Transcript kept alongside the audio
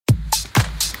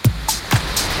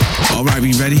Alright,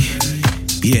 we ready?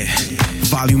 Yeah.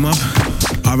 Volume up.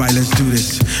 Alright, let's do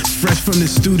this. Fresh from the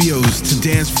studios to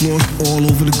dance floors all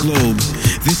over the globe.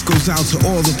 This goes out to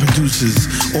all the producers,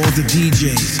 all the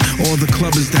DJs, all the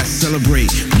clubbers that celebrate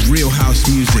real house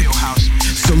music.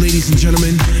 So ladies and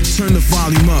gentlemen, turn the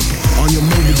volume up on your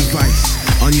mobile device,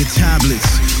 on your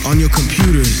tablets, on your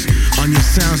computers, on your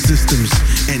sound systems,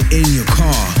 and in your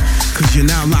car. Cause you're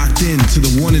now locked in to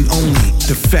the one and only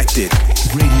Defected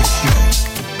radio show.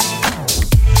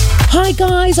 Hi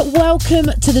guys, welcome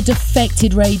to the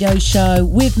Defected Radio Show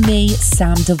with me,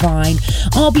 Sam Divine.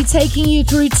 I'll be taking you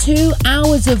through 2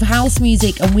 hours of house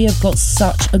music and we have got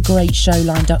such a great show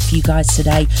lined up for you guys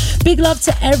today. Big love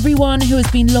to everyone who has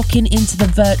been looking into the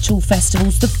virtual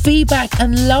festivals. The feedback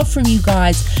and love from you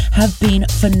guys have been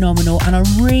phenomenal and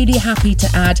I'm really happy to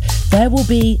add there will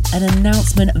be an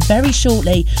announcement very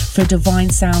shortly for Divine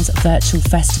Sounds Virtual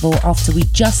Festival after we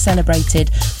just celebrated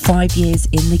 5 years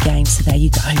in the game. So there you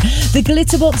go. The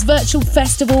Glitterbox Virtual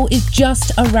Festival is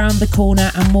just around the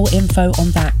corner and more info on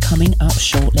that coming up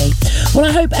shortly. Well,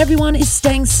 I hope everyone is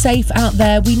staying safe out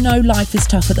there. We know life is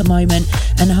tough at the moment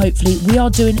and hopefully we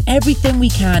are doing everything we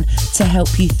can to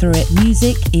help you through it.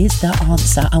 Music is the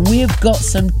answer and we have got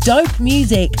some dope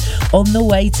music on the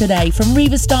way today from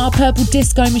Reva Star, Purple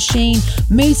Disco Machine,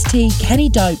 Moose T, Kenny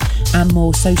Dope and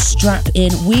more. So strap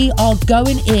in. We are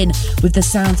going in with the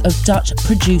sounds of Dutch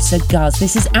producer Guz.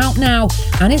 This is out now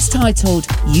and it's titled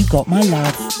You Got My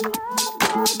Love.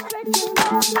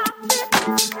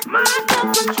 My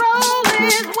self-control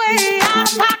is way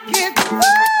out of pocket.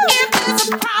 If there's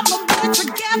a problem, boy,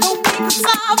 together we can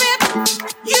solve it.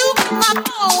 You got my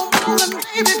phone rolling,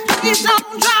 baby, please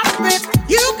don't drop it.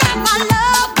 You got my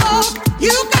love code.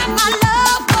 You got my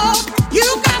love code. You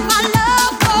got my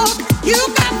love code. You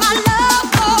got my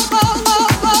love code.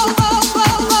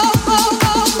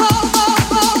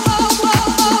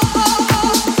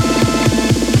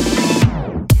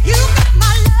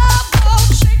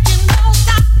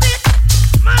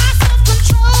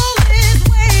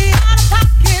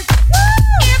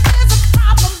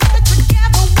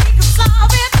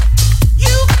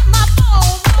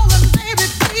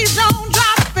 Don't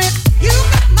drop it. You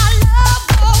got my love,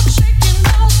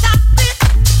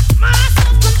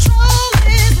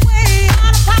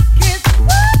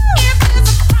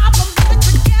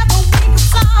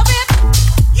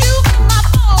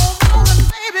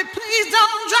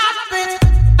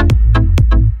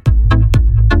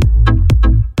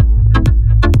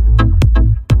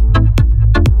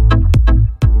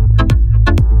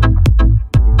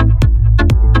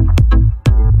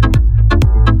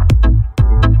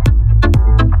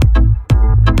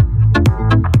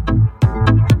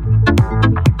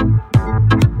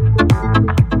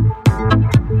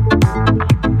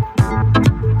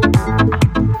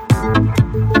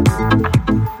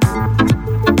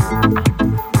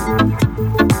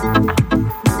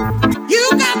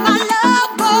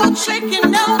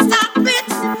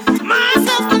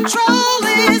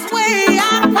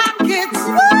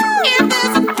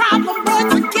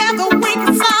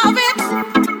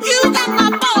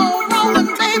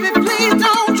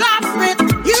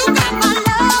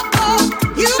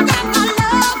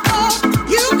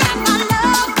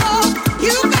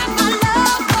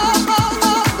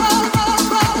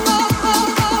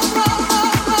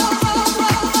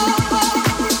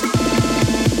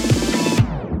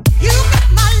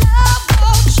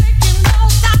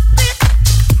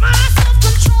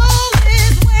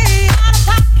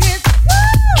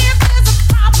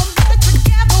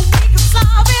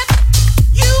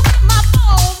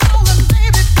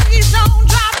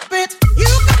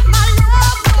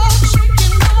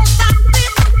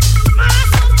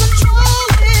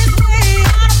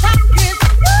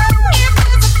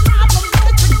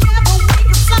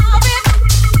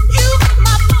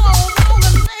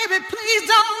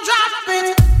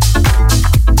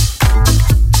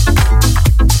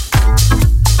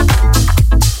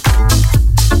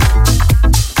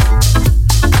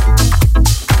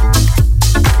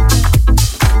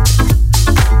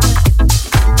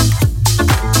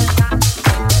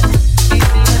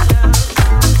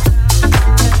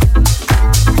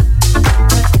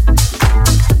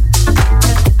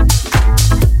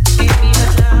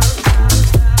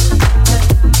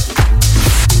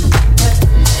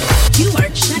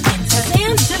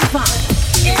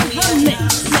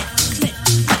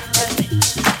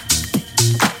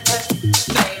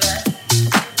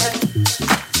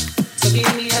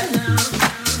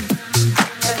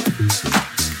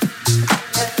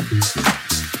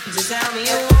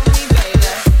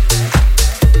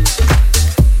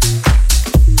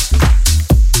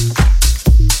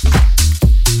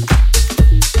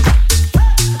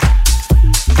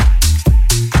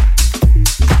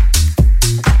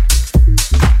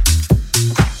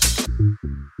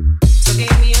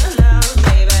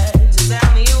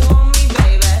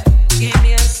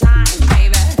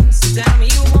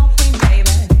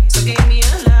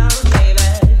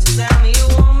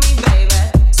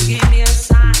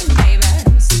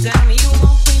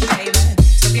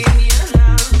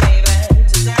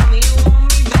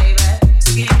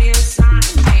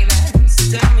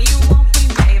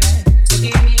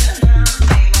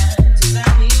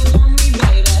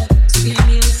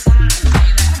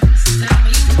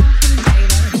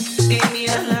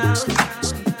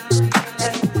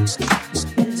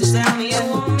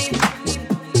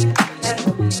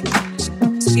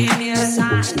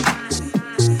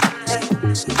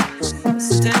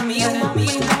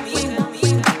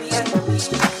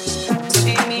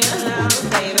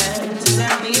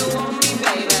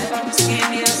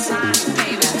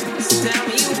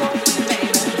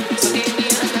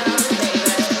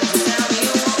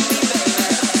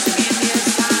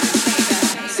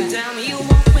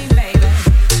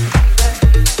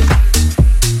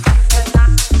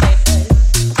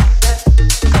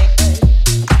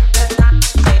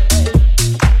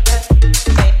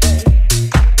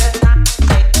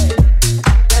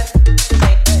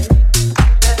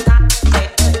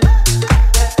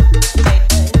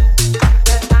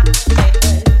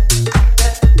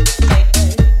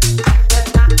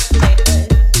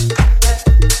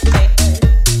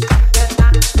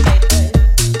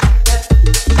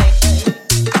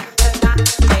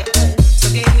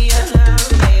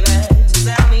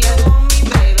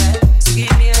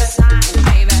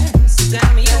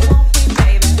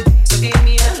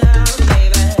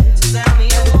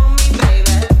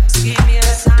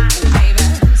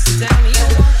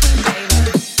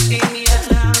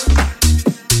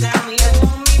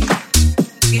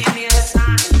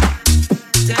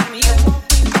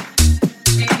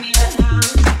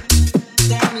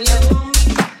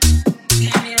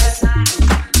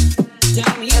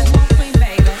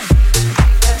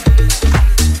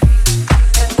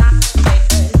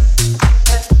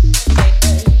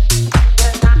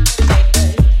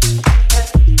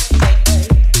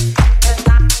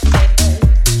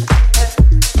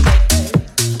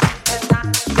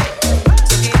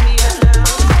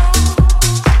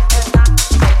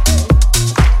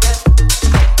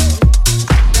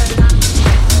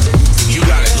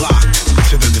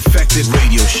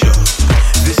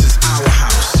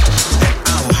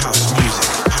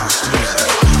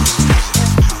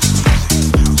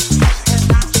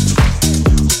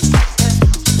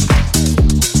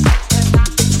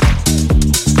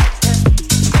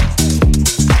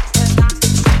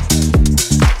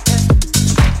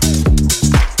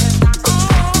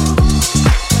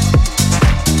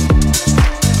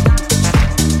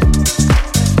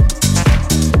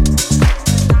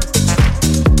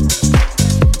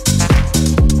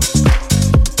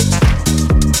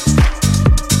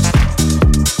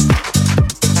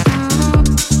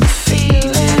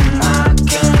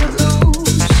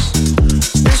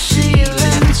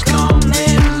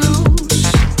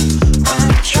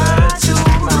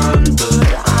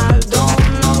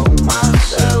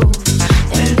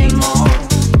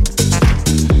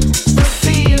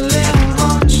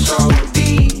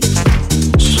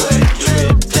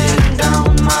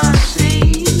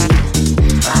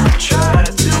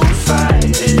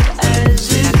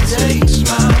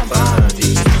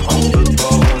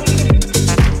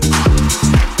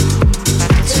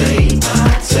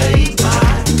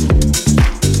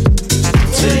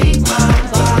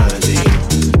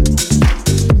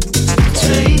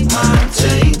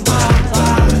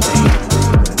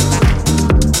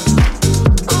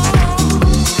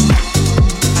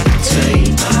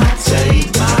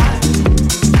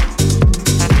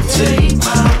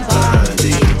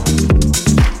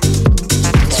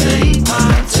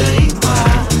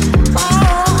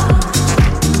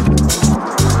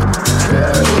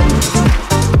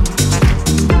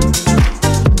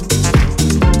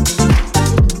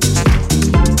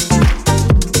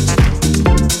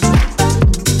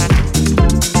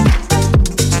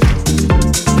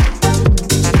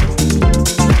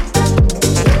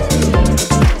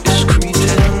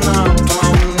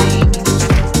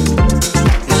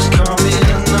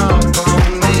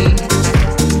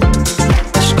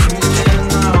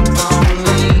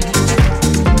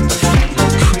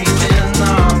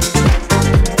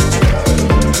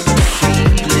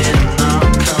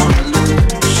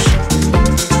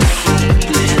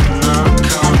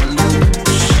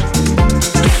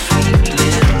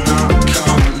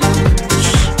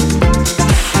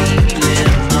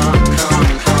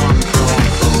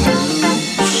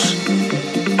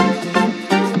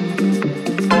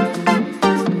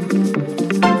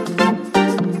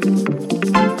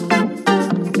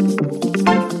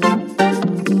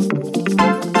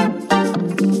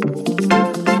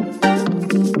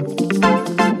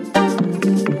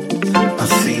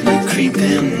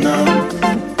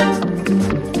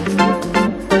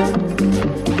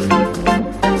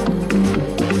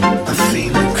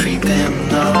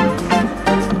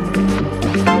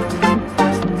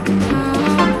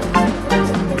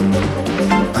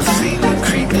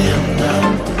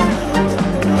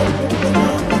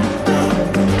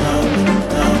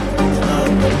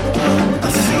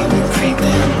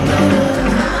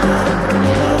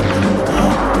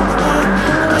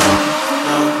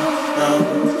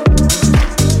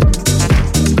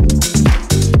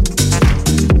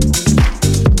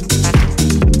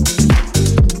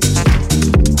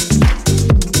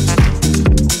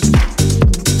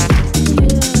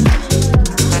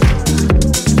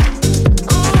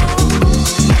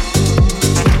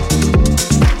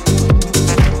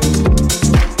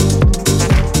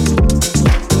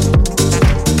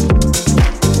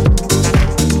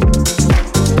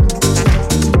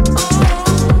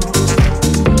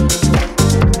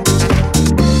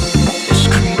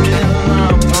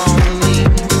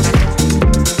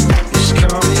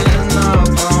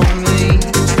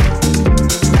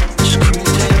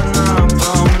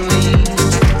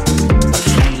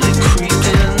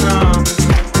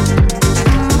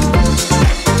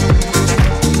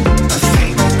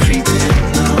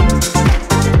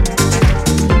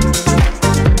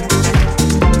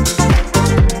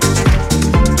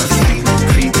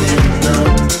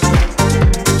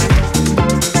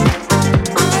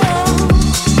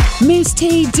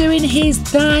 T doing his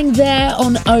thing there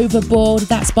on Overboard.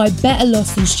 That's by Better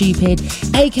Lost Than Stupid,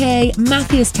 aka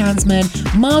Matthias Tansman,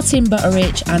 Martin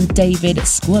Butterich and David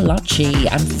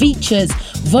Squilacci, and features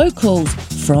vocals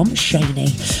from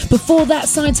Shaney. Before that,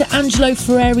 signed to Angelo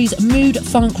Ferreri's Mood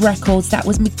Funk Records, that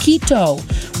was Makito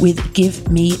with Give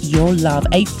Me Your Love,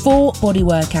 a full body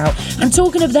workout. And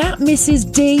talking of that,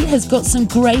 Mrs. D has got some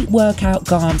great workout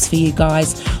garms for you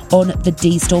guys on the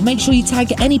D store. Make sure you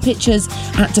tag any pictures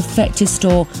at Defected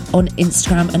Store on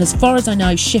Instagram. And as far as I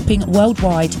know, shipping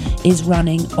worldwide is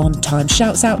running on time.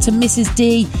 Shouts out to Mrs.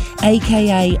 D,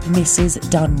 aka Mrs.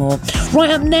 Dunmore. Right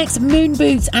up next, Moon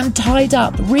Boots and Tied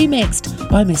Up, remixed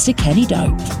by Mr. Kenny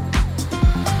Dope.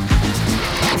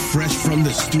 Fresh from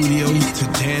the studios to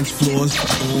dance floors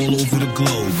all over the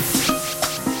globe.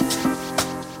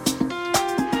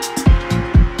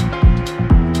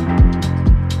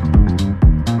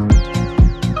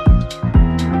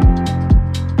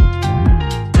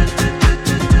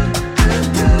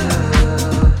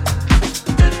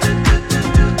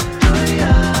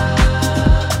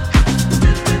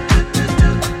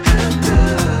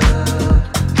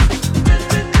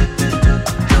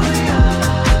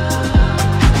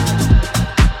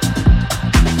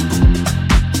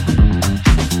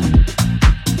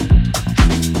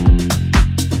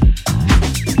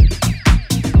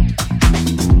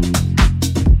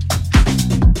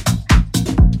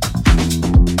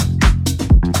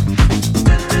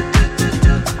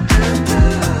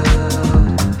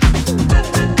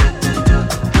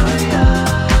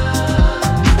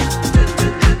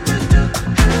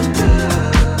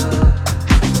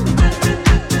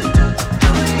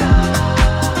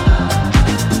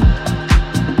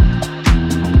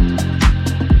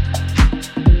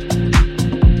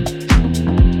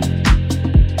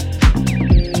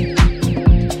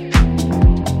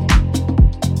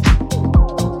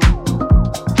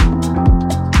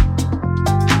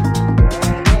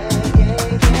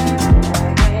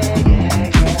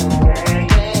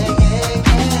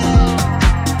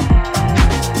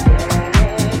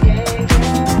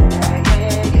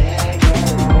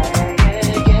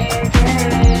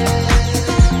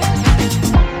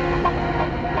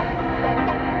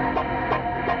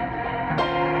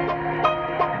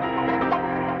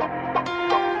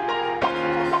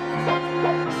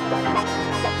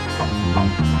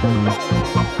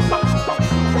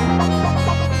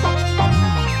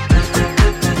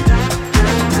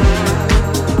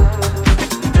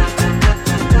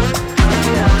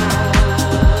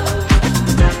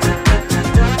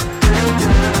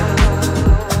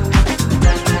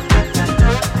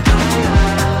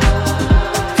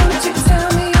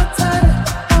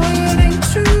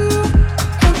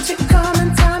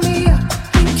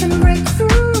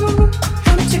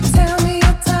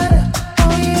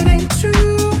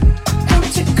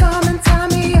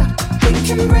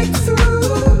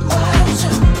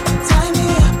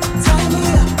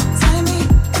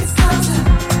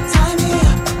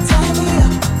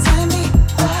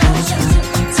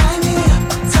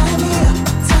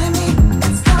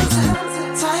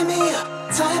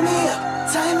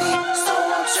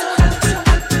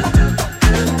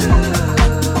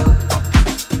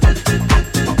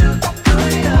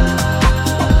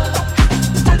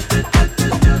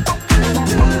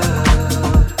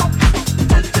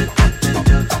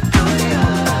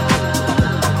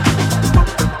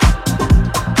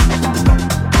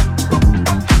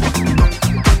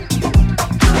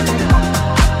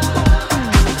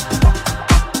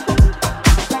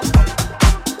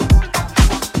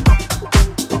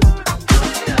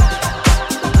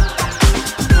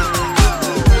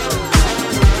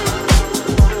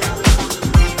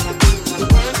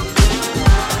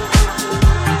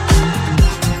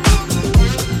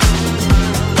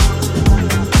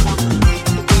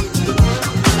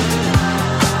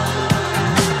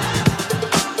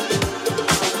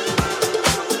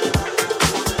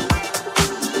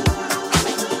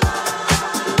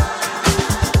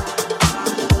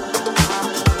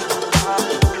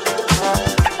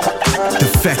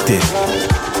 Defected.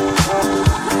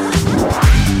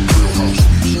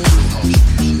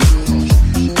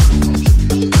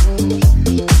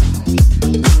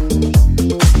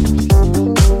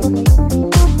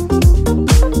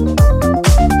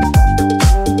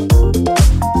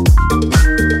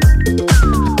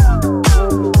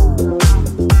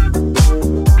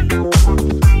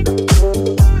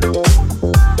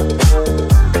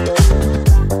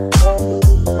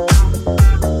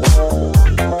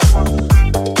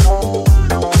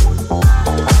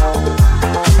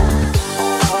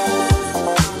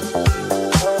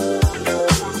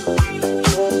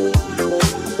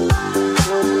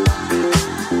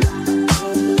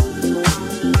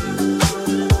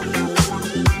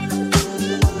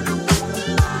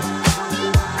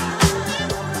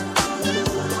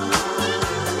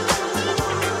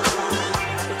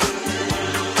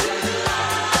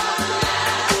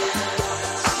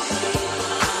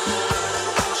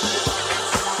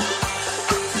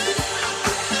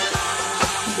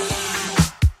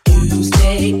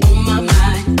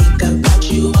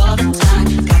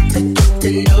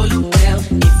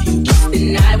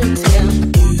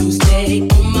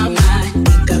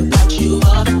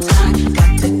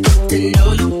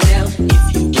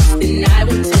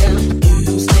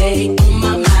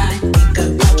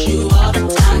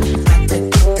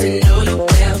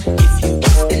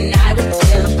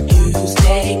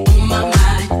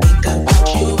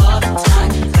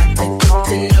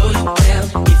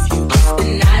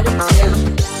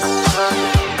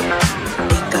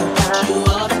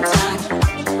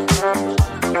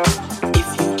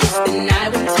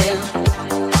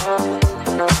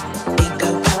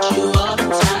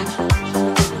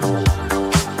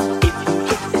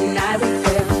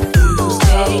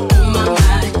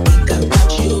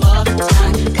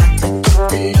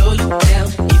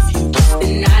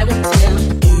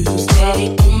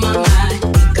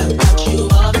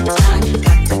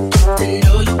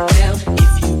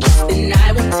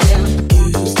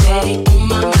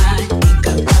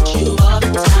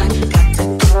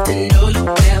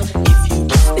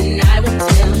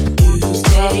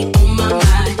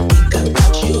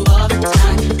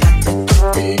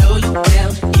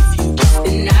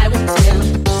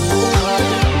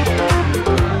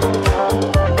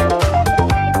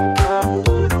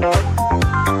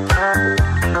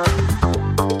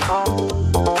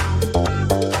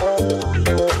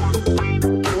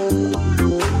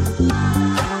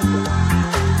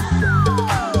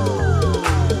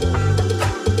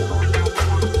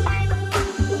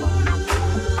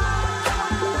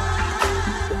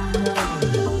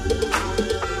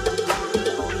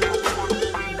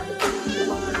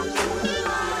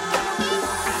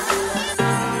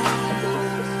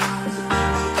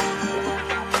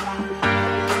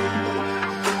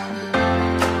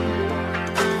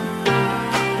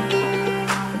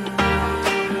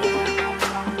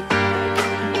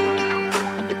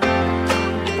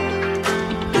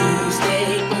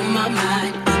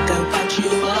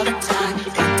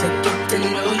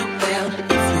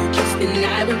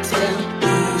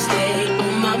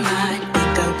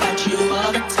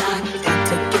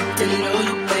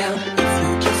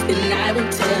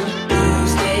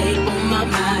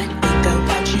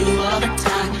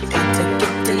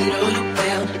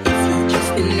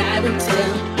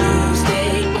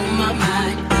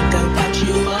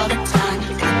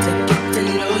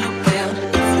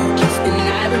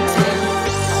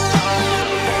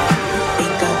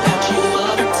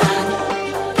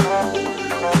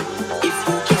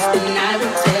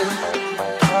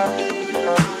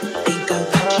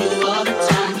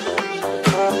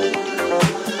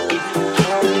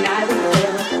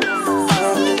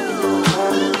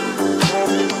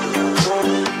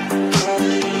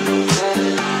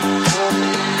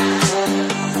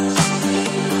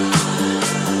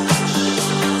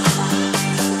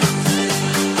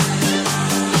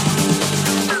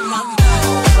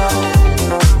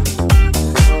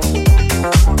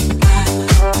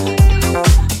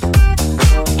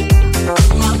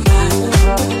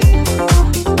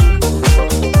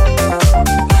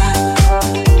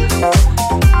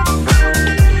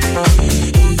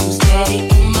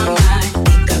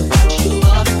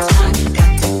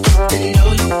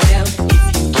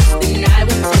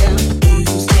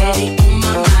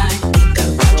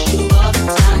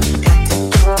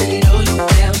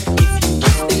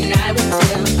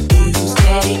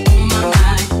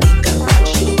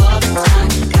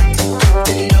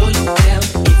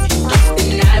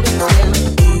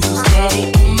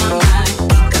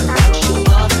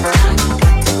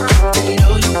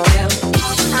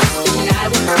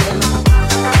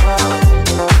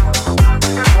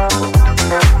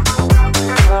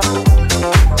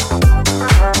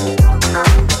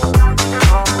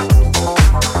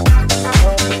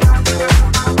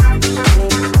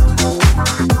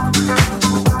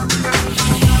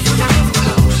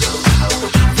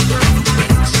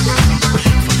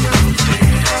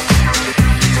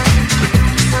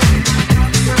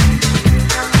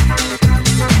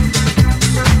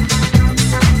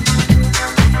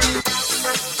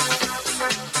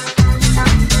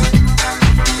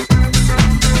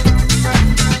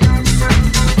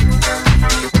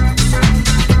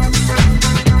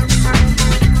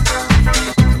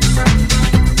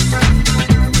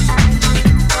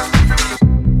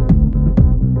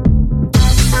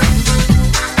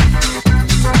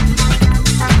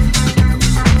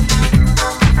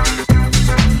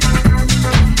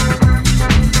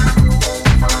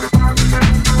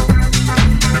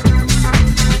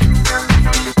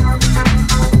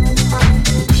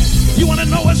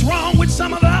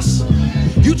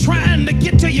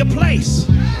 your place.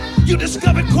 You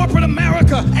discovered corporate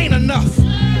America ain't enough.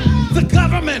 The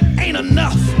government ain't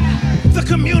enough. The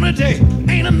community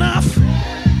ain't enough.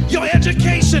 Your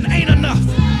education ain't enough.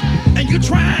 And you're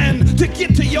trying to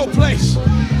get to your place.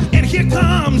 And here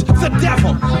comes the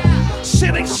devil,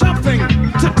 sending something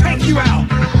to take you out.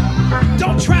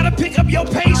 Don't try to pick up your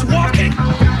pace walking,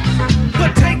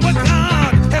 but take what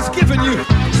God has given you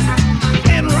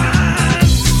and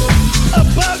rise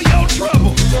above your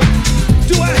trouble.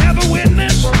 Do I have a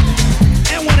witness?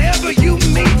 And whenever you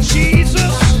meet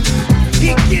Jesus,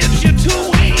 he gives you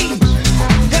two wings.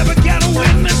 Ever got a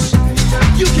witness?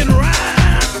 You can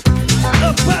rise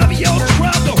above your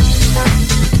trouble.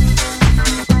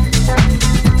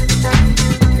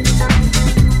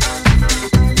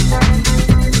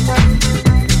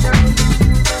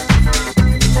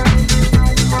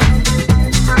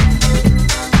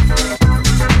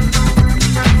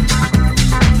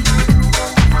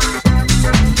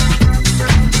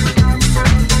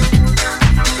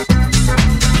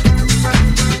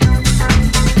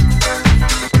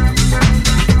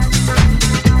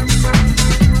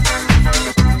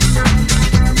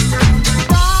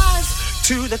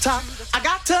 Top. I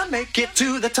got to make it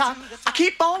to the top. I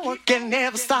keep on working,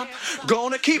 never stop.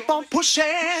 Gonna keep on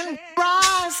pushing,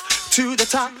 rise to the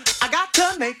top. I got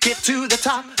to make it to the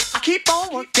top. I keep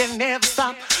on working, never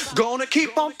stop. Gonna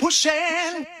keep on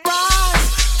pushing,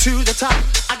 rise to the top.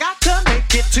 I got to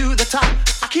make it to the top.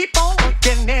 I keep on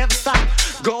working, never stop.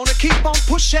 Gonna keep on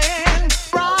pushing,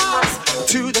 rise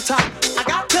to the top. I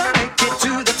got to make it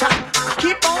to the top. I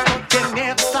keep on working,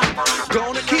 never stop.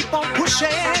 Gonna keep on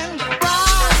pushing.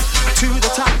 To the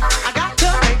top, I got to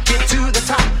make it to the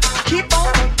top. I keep on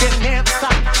working, never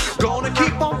stop. Gonna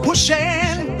keep on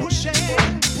pushing, pushing,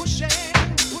 pushing,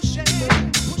 pushing,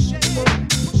 pushing,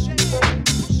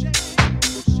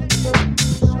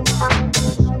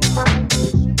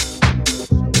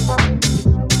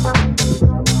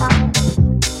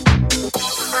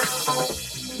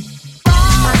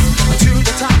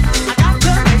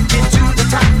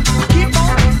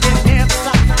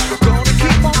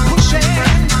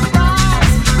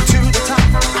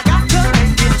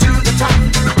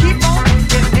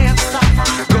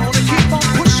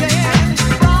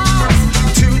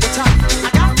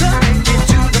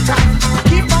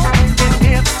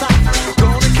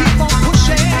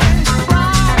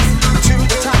 rise to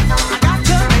the top. I got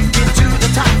to make it to the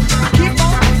top. I keep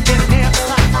on working, never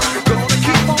stop. Gonna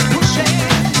keep on pushing.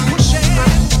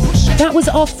 That was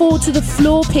our 4 to the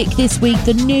floor pick this week,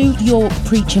 the New York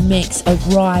Preacher mix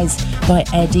of Rise by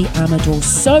Eddie Amador.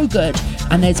 So good.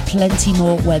 And there's plenty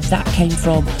more where that came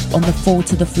from on the 4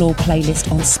 to the Floor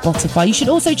playlist on Spotify. You should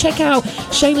also check out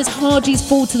Seamus Hardy's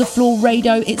 4 to the Floor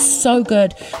radio. It's so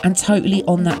good and totally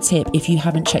on that tip if you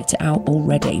haven't checked it out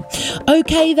already.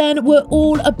 Okay then, we're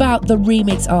all about the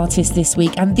remix artists this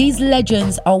week, and these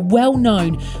legends are well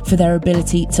known for their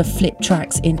ability to flip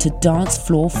tracks into dance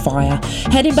floor fire.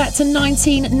 Heading back to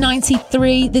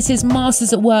 1993, this is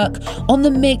Masters at Work on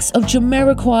the mix of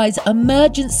Jamiroquai's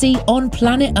Emergency on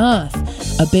Planet Earth.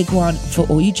 A big one for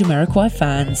all you Jamiroquai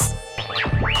fans.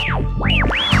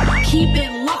 Keep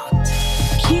it locked.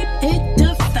 Keep it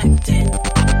defected.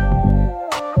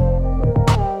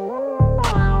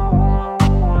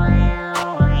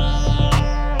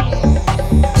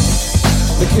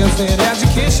 The kids need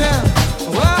education.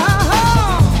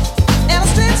 Whoa, and the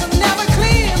streets are never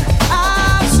clean.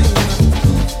 I've seen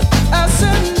a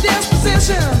certain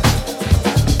disposition.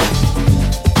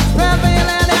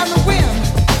 Prevalent as the wind.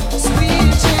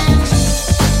 Sweet change.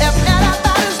 If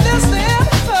anybody's listening,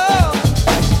 oh,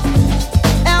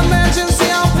 emergency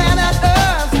on planet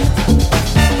Earth.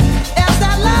 Is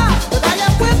that love that I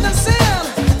am witnessing?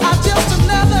 Or just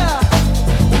another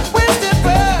wasted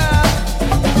birth?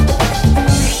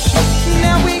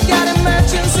 Now we got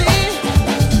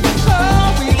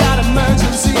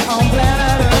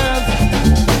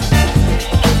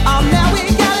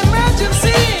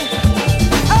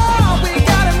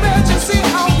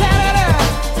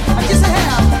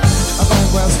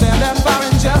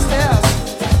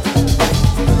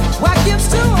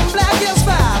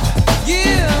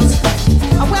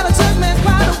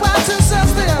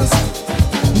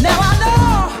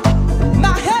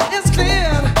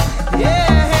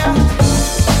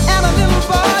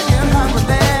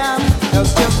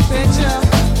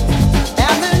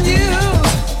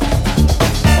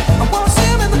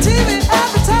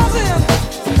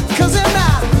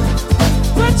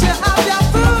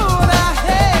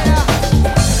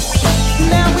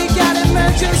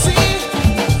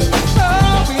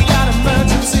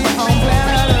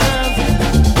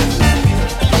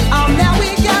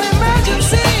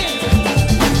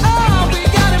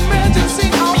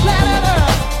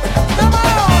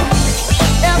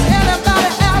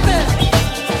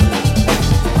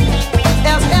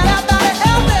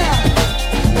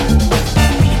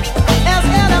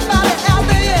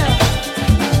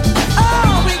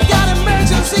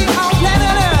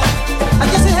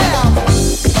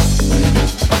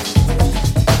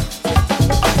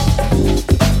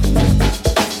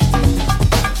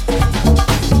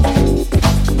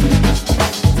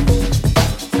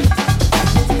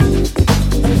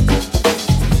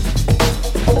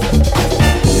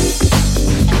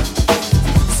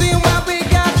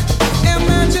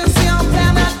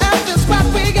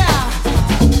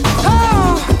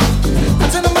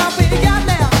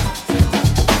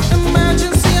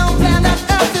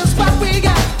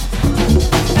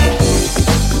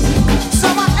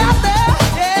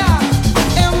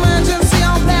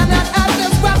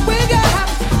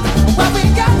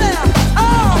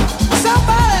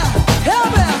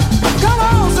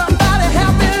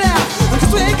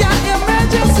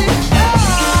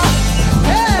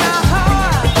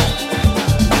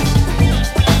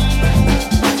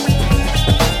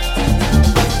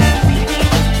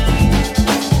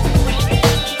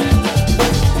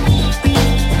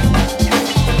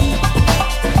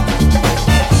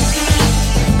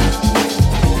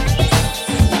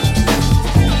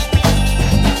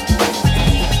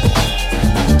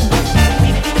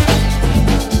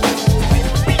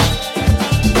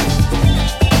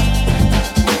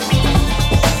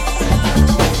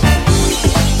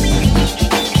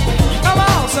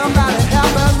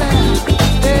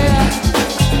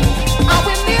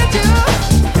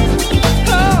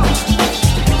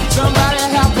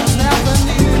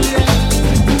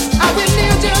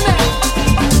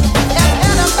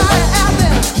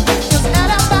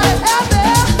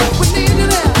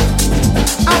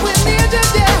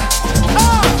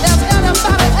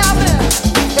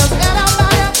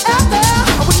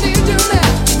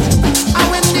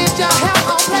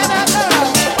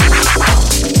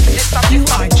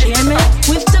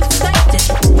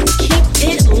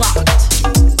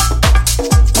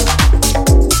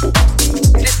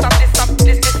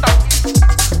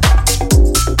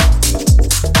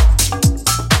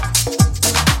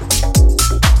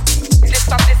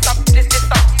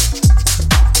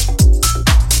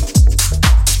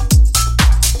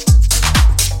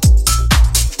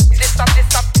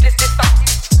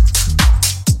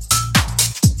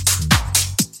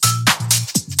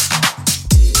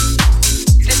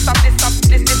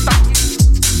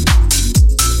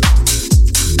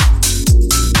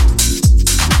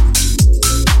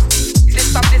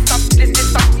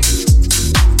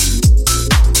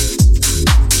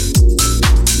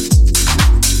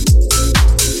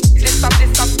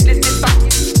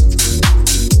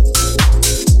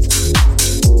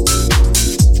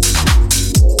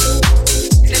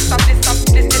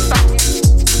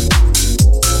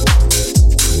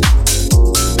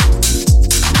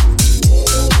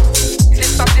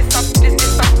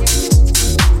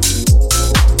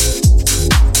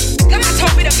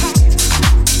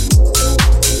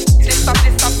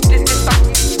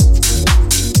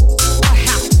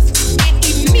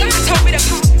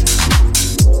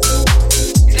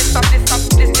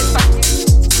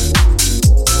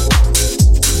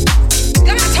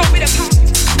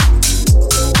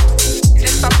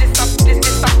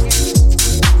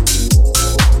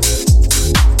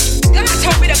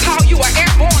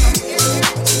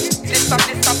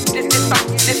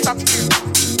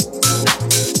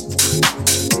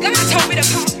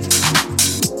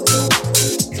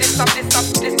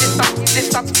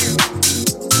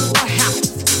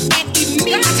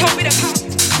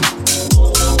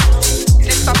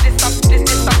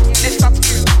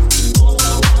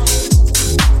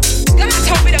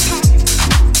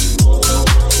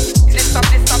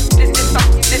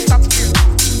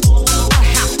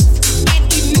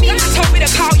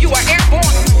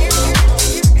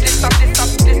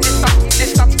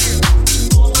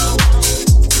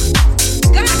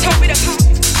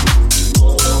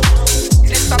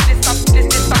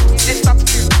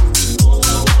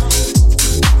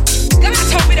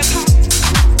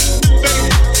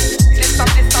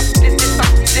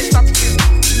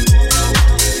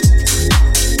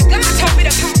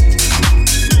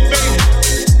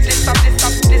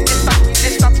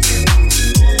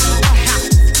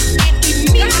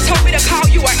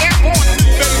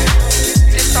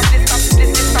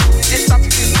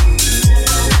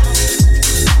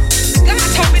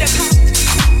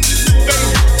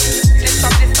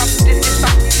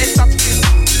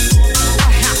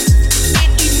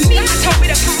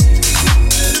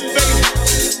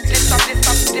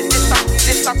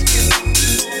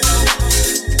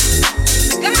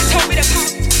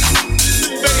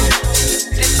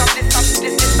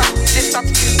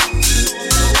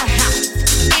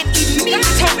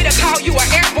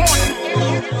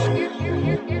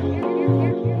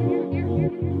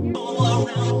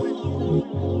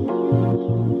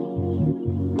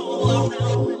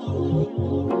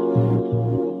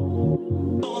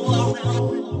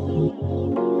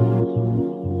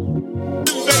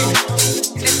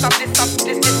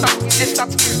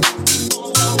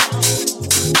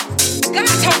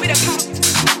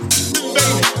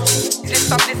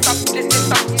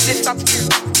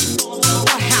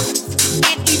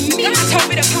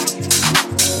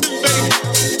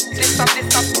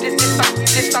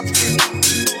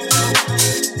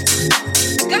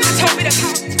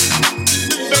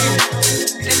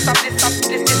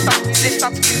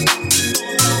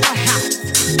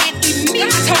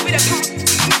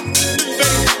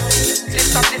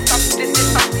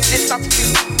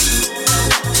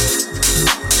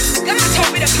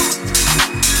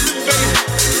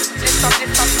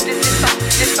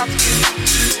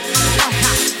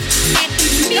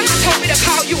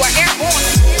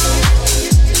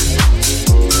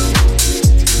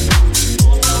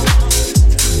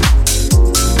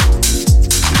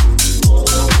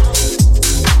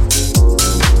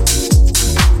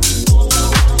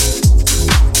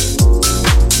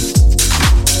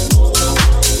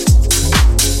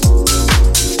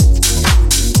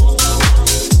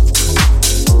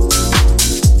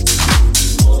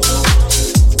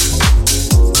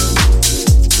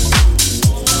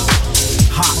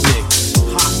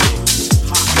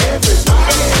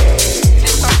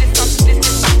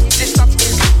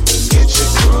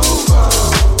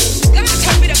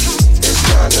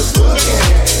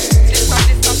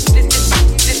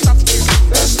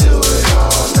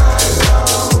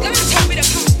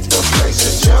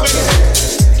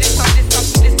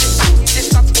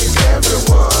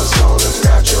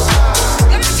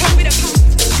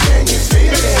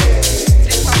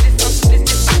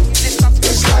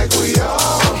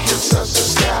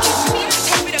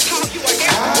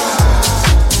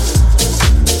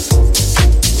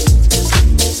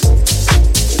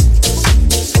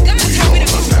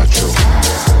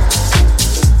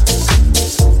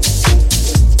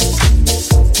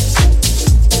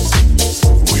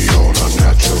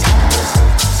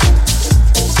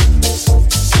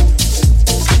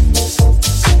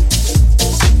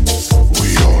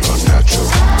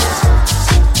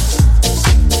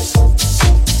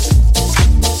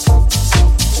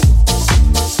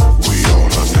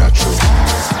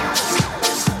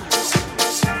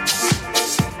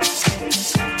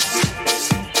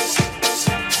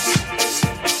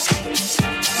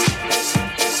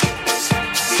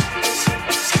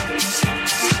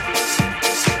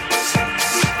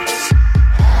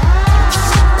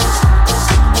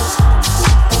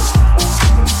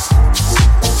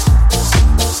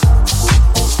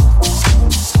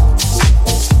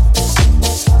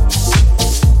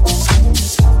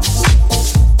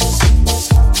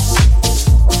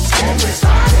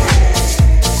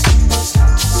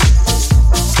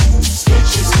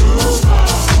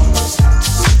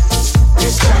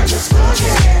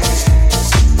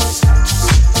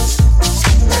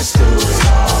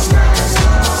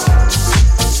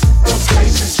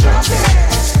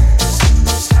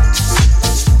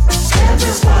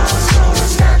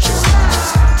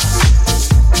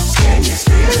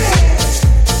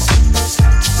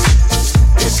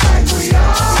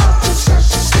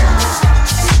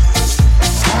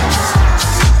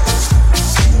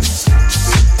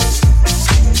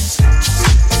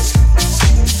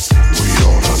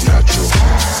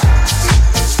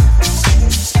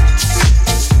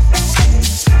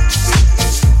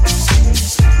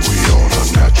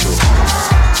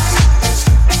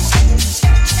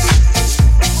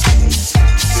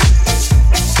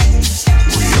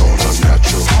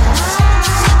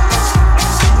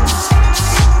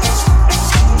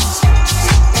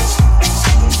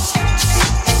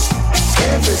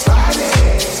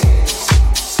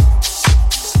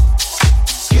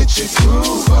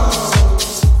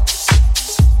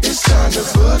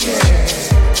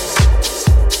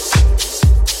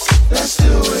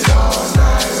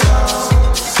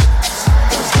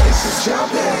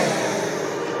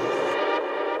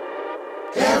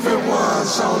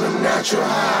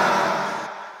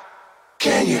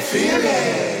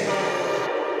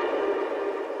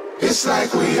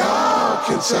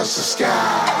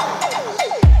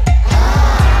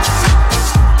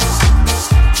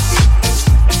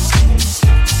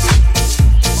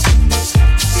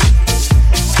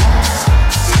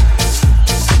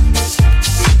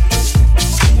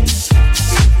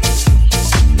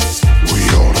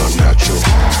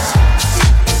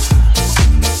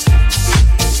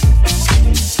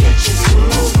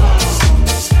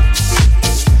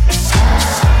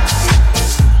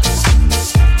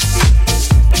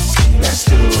Let's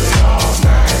do it all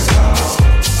night long.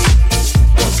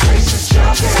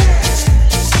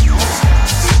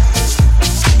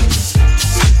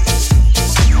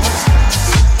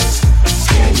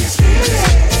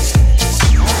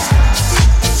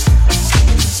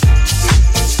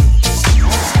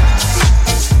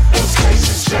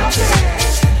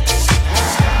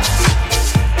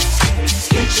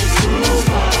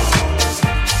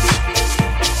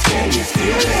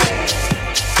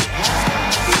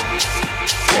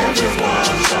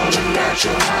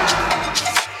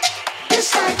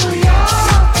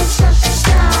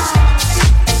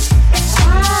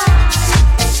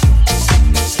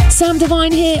 Sam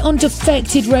Divine here on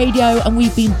Defected Radio, and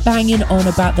we've been banging on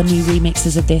about the new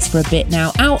remixes of this for a bit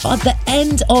now. Out at the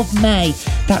end of May,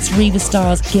 that's Reva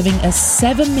Stars giving us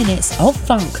 7 minutes of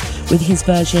funk with his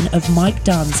version of Mike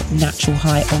Dunn's Natural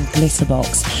High on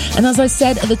Glitterbox. And as I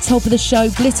said at the top of the show,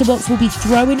 Glitterbox will be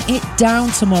throwing it down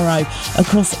tomorrow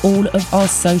across all of our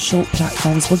social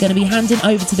platforms. We're going to be handing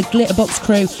over to the Glitterbox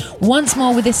crew once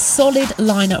more with this solid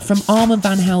lineup from Armand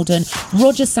Van Helden,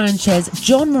 Roger Sanchez,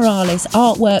 John Morales,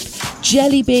 Artwork,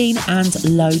 Jelly Bean, and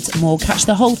loads more. Catch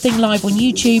the whole thing live on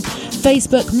YouTube,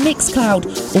 Facebook, Mixcloud,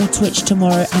 or Twitch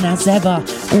tomorrow. And as ever,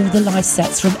 all the live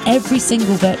sets from every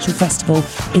single virtual festival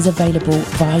is available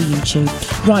via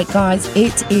YouTube. Right, guys,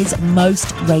 it is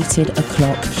Most Rated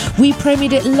O'Clock. We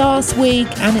premiered it last week,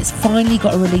 and it's finally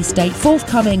got a release date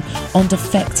forthcoming on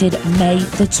Defected May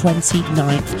the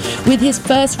 29th. With his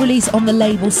first release on the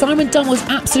label, Simon Dunn was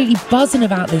absolutely buzzing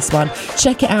about this one.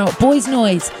 Check it out, Boys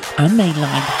Noise and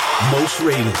Mainline. Most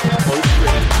rated. Most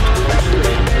rated.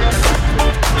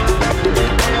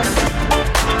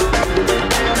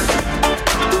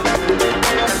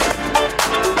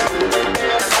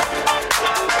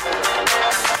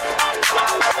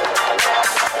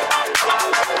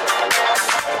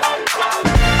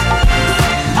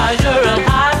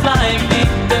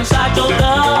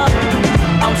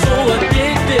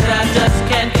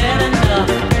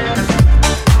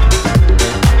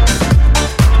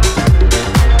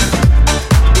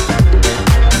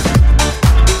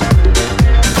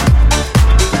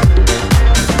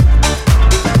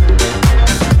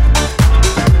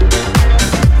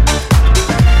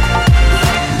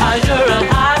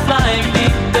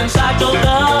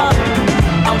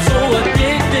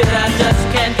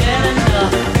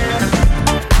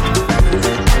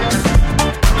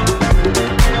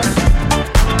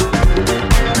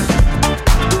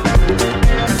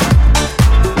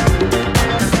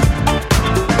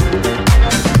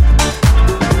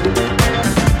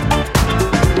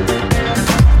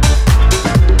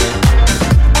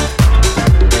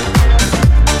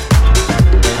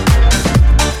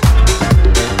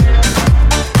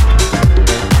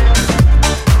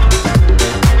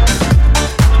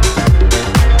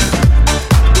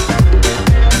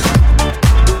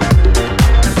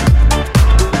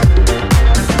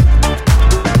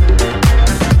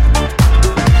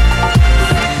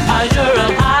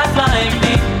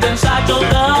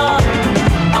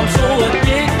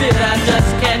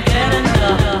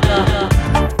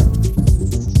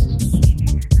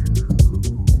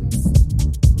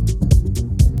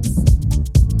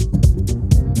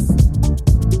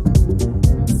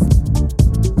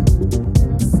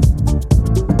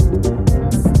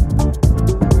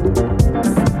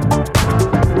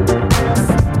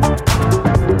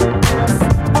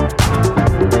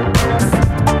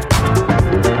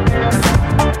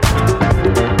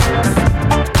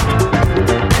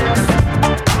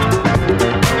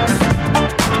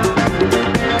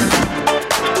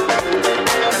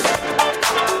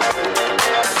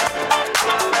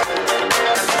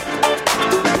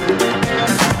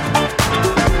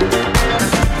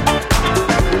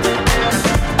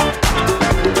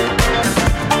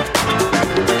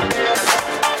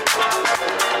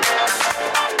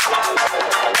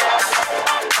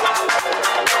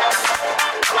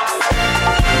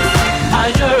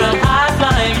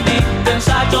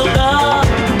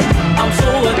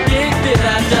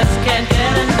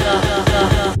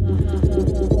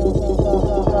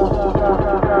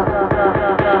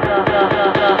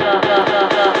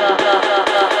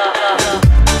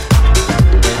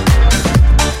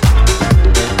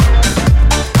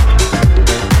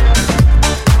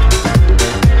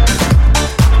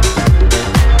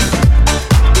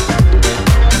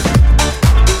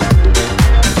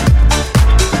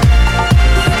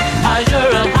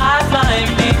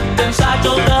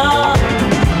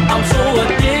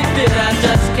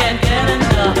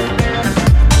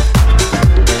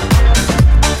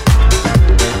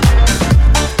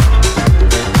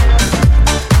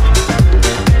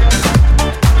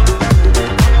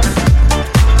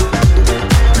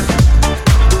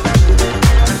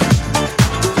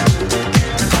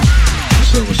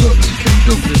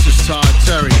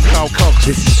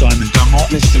 This is Simon Dunmore.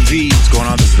 Mr. V. What's going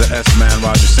on? This is the S-Man,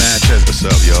 Roger Sanchez. What's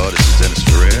up, y'all? This is Dennis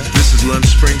Ferrer. This is Lem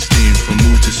Springsteen from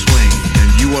Mood to Swing,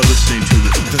 and you are listening to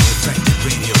the Defected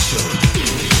Radio Show.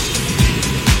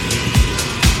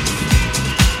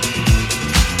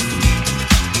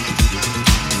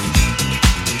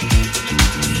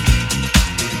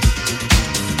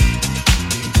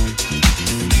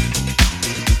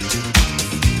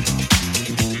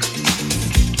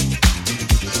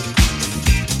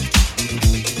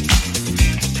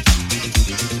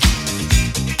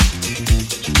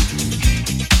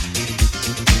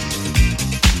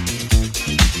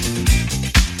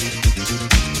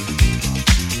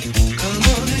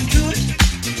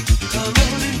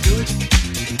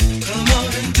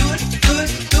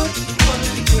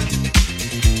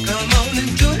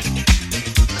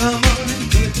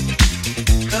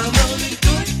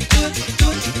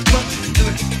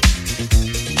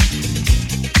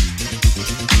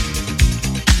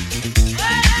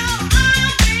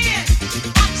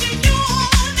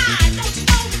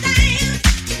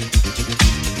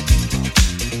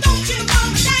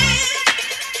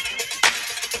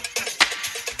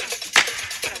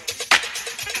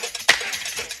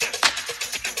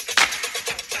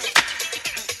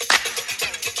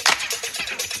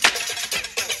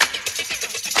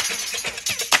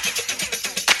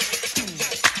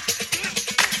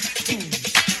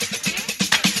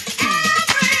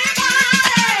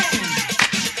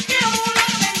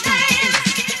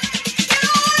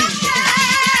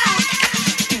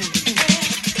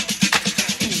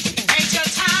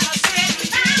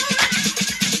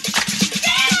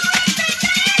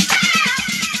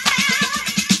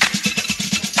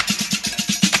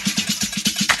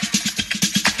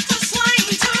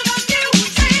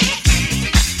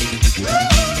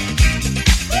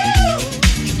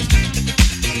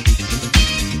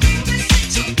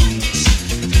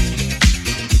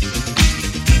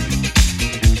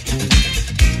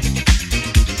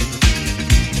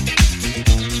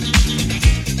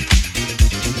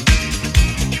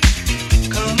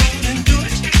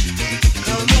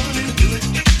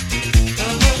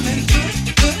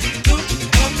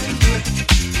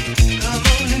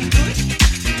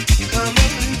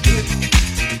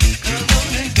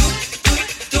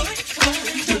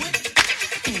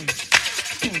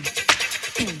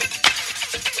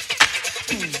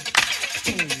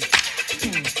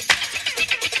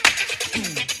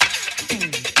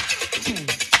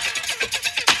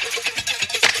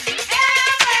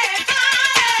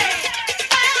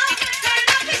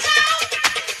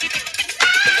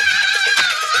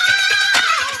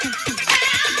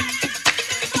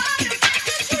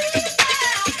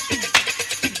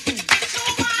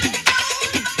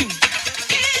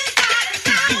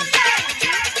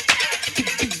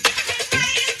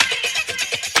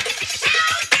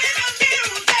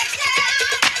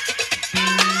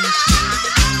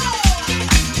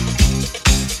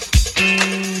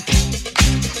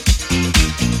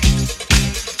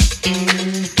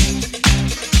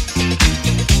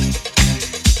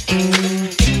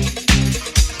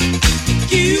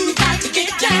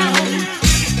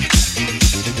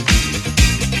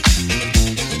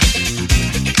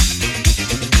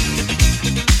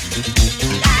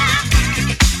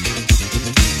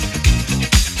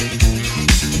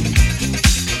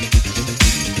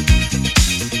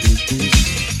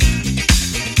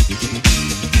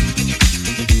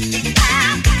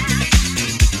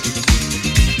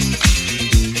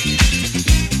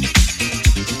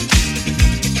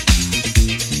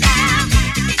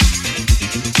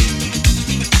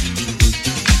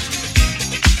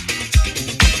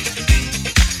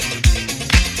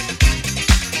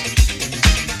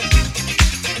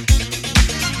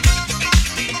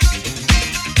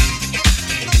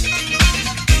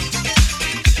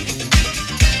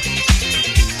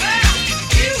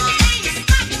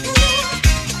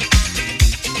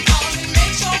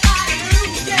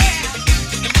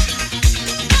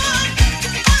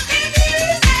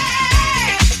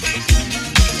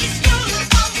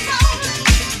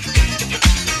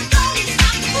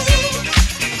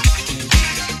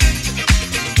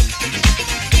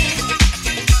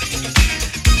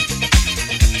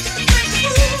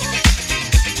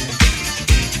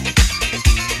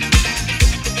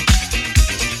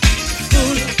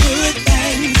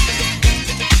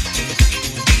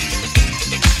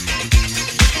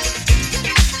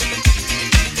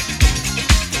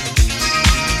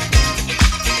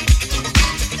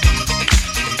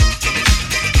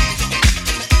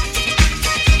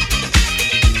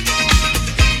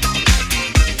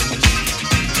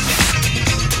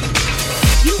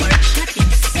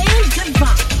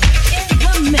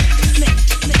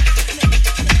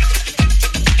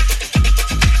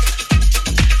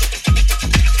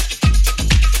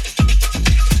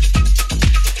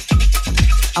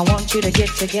 you to get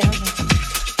together.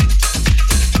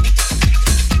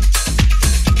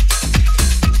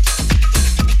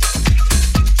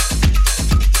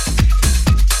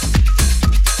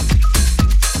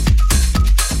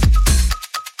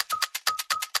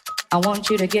 I want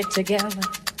you to get together.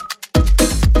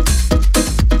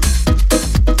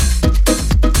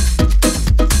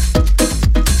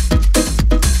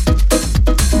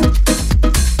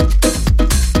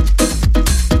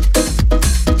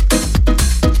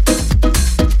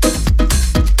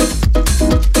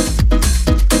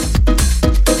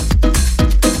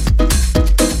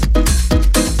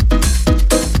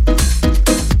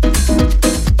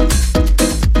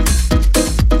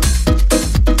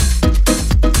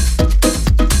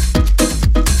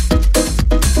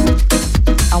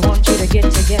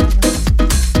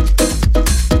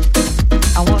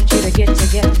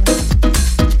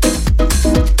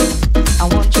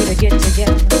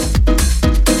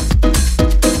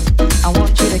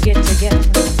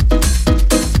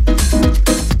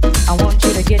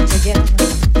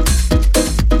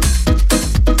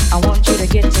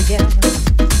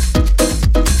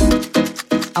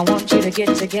 you to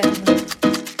get together.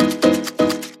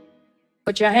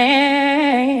 Put your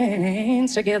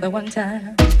hands together one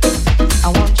time.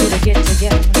 I want you to get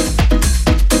together.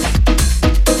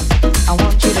 I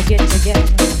want you to get together.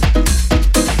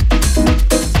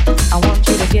 I want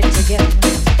you to get together.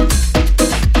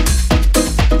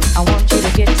 I want you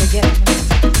to get together.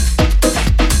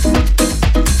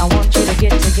 I want you to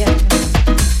get together.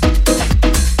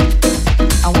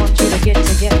 I want you to get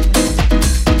together.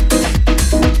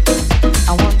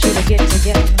 I want you to get together. I want you to get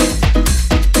together.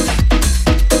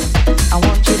 I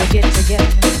want you to get together.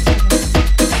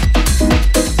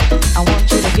 I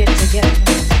want you to get together.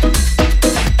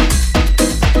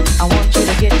 I want you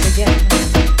to get together.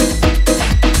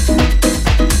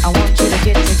 I want you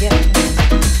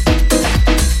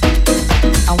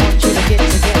to get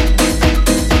together.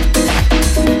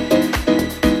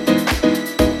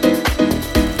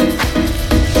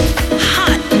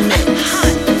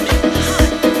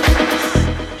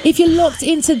 If you're locked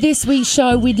into this week's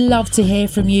show, we'd love to hear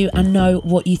from you and know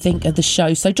what you think of the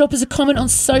show. So drop us a comment on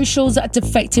socials at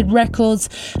Defected Records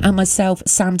and myself,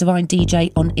 Sam Divine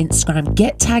DJ, on Instagram.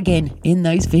 Get tagging in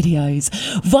those videos.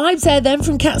 Vibes there then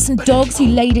from Cats and Dogs, who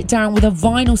laid it down with a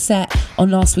vinyl set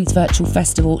on last week's virtual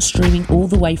festival, streaming all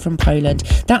the way from Poland.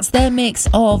 That's their mix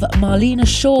of Marlena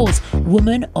Shaw's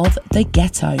Woman of the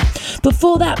Ghetto.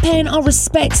 Before that, paying our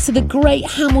respects to the great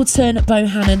Hamilton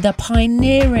Bohannon, the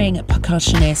pioneering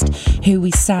percussionist who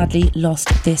we sadly lost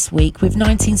this week with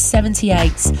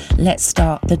 1978's Let's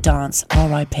Start the Dance,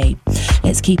 R.I.P.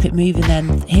 Let's keep it moving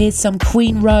then. Here's some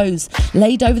Queen Rose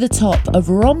laid over the top of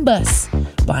Rhombus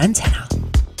by Antenna.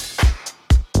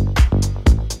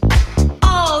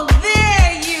 Oh,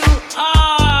 there you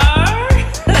are.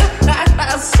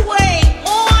 Sway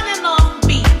on and off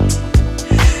beat.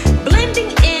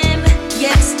 Blending in,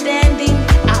 yet standing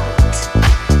out.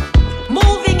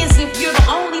 Moving as if you're the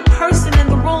only person in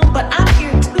the room, but I'm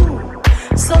here too.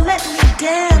 So let me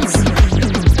dance.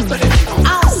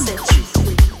 I'll set you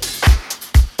free.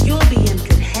 You'll be in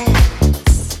good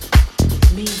hands.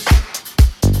 Me.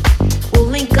 We'll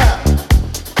link up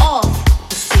off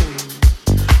the scene.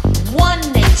 One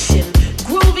nation,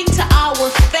 grooving to our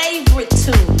favorite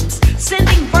tunes.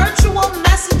 Sending virtual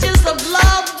messages of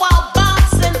love while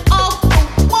bouncing off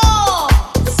the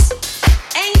walls.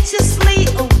 Anxiously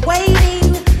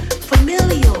awaiting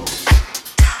familial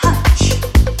touch.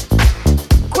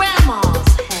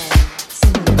 Grandma's hands.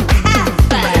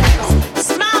 Half-fast.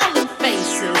 Smiling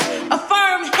faces. A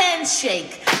firm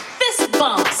handshake. Fist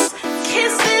bumps.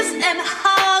 Kisses and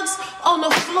hugs on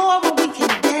the floor where we can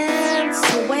dance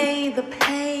away the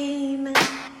pain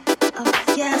of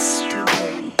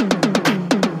yesterday.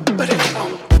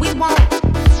 We won't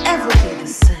ever be the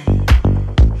same,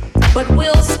 but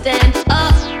we'll stand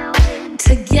up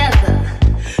together,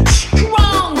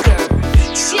 stronger,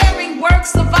 sharing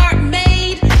works of art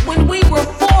made when we were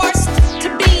forced to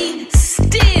be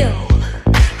still.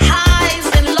 Highs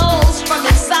and lows from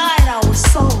inside our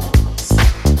souls.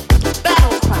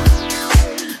 Battle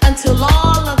cries until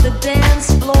all of the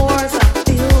dance floors are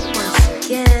filled once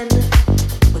again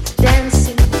with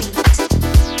dancing feet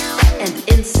and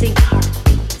in-sync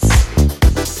heartbeats.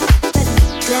 Let me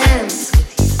dance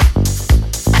with you.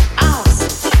 I'll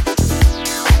set you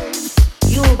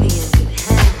free. You'll be in good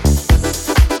hands.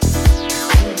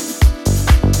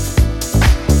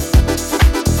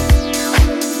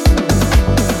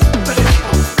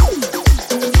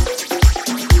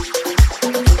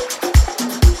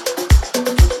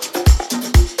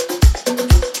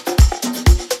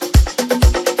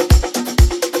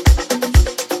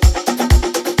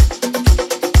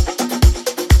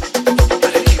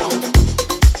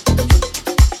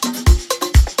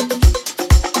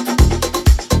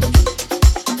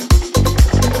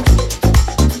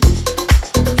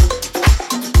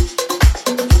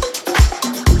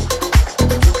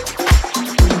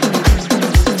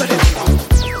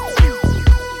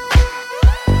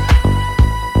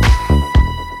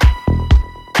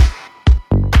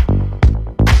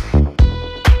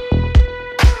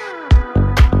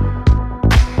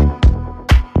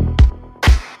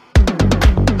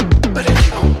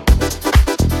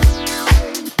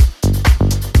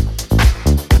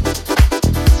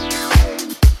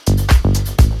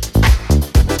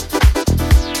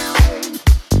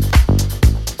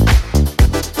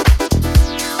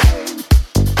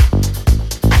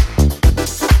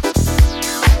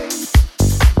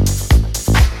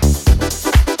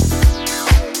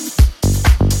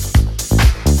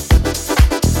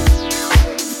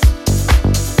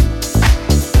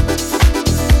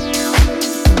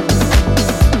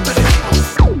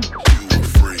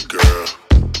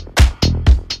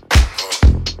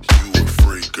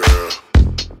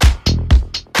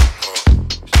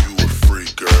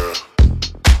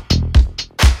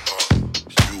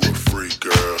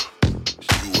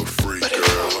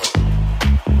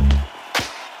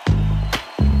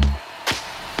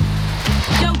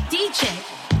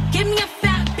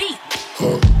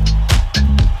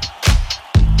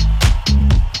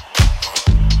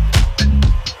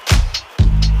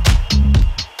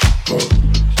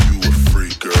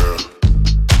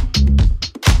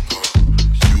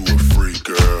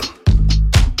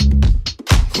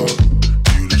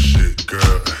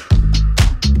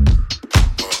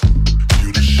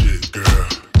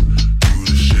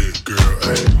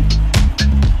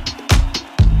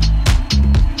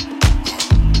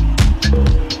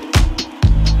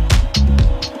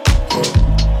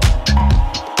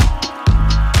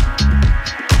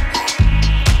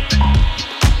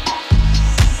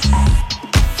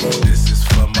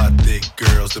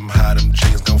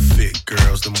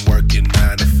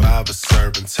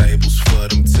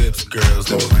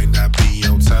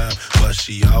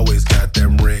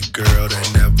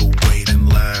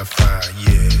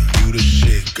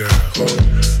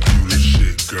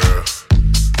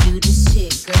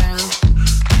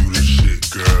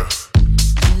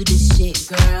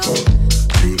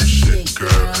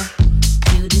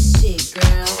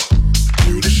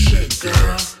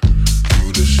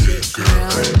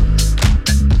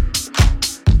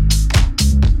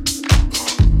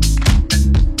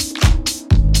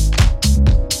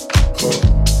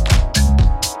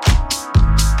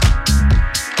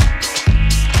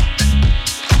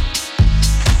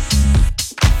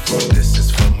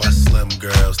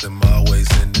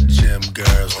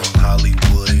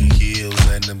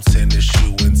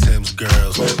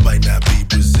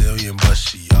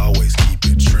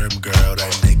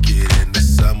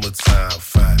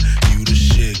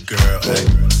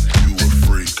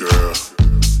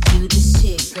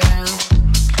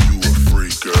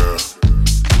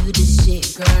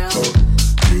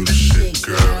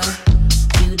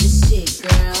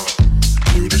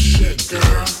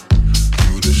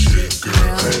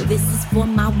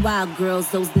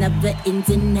 Those never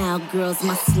ending now girls,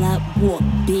 my slut walk,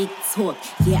 big talk.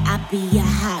 Yeah, I be a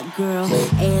hot girl,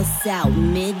 ass out,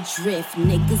 mid-drift.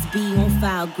 Niggas be on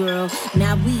file, girl.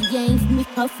 Now we ain't me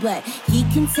puff, but he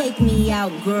can take me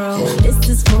out, girl. This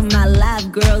is for my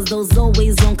live girls, those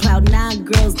always on cloud nine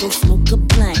girls. Don't smoke a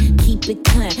blunt, keep it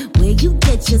clean. Where you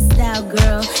get your style,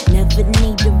 girl? Never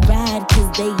need to ride,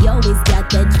 cause they always got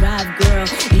that drive, girl.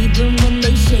 Even when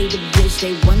they shade a bitch,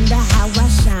 they wonder how I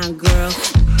shine, girl.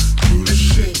 You the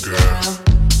shit, girl.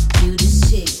 You the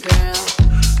shit, girl.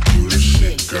 You the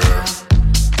shit, girl.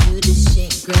 You the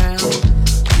shit, girl.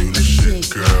 You the shit,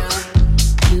 girl.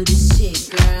 You the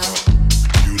shit, girl.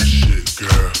 You the shit,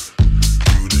 girl.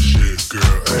 You the shit,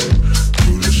 girl. You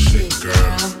the shit,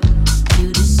 girl.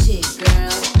 You the shit,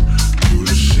 girl. You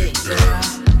the shit, girl.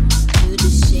 You the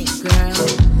shit, girl.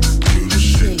 You the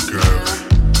shit, girl.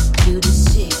 You the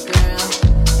shit, girl.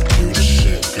 You the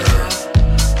shit, girl.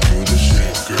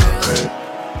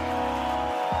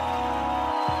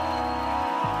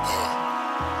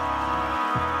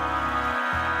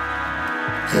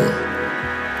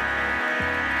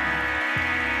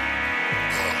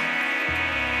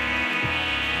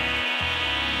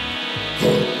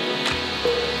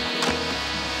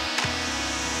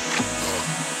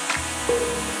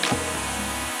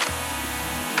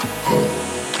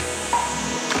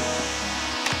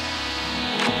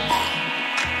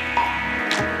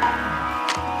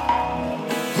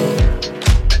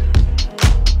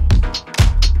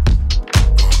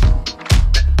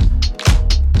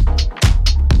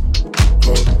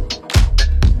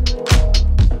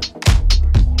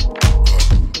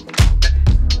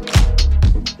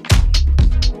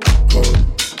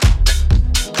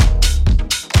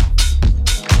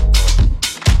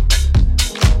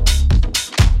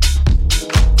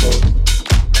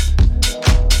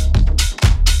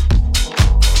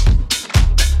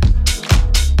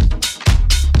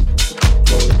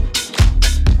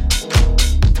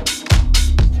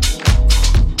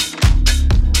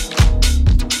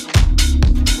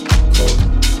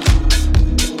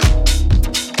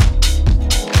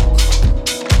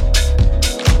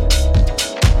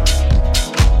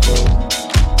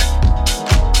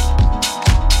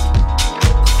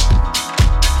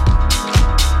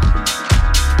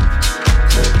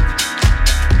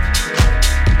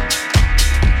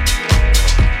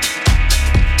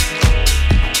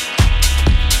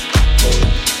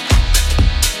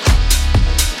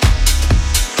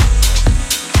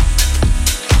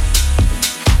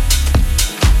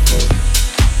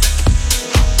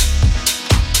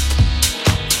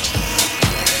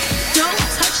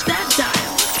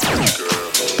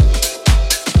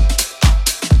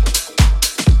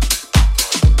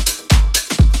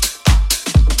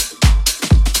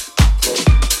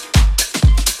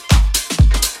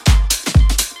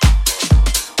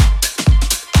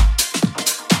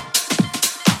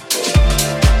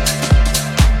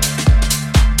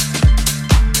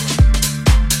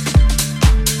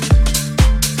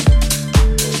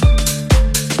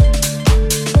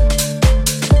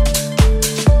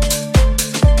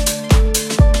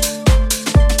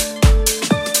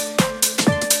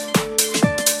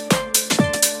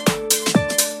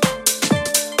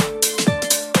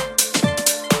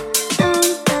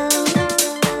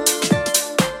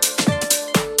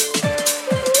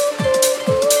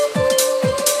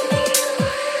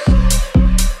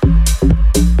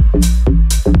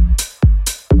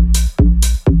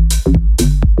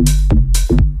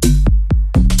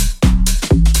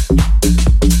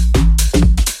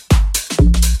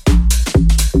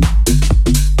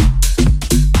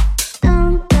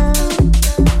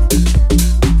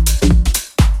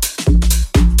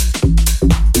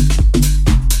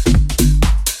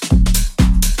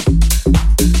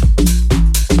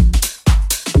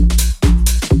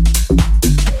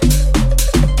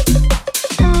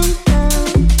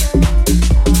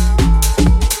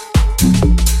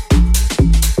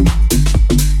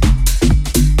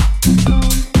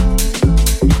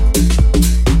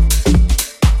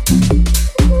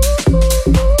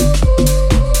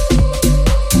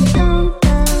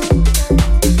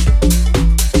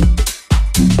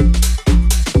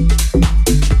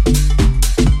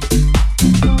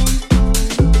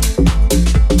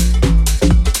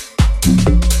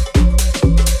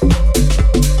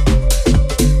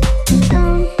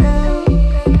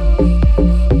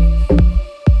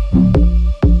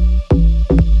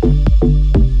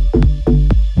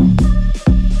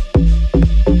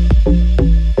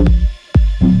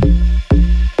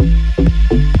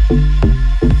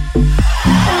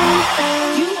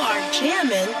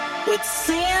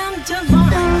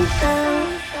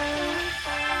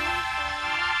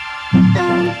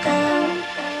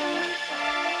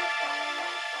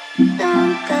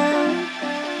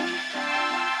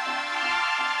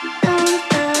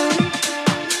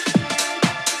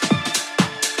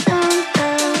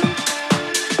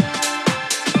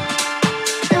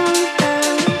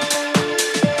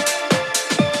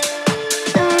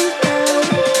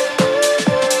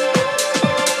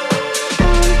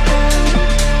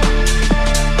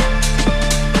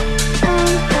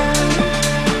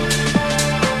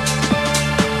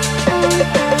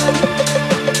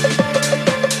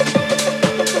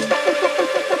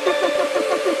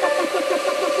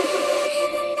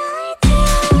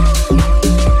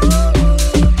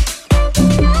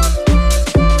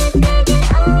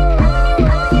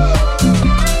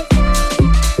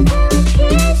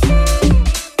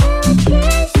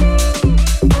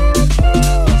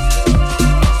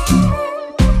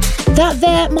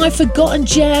 My forgotten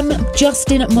gem,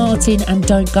 Justin Martin and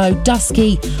Don't Go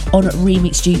Dusky on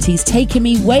remix duties, taking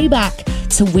me way back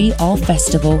to We Are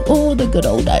Festival, oh the good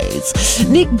old days.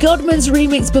 Nick Godman's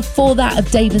remix before that of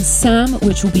Dave and Sam,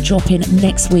 which will be dropping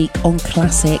next week on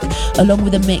Classic, along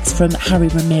with a mix from Harry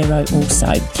Romero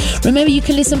also. Remember, you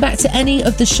can listen back to any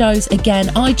of the shows again,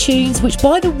 iTunes, which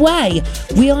by the way,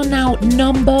 we are now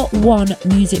 #1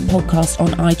 music podcast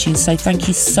on iTunes, so thank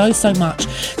you so much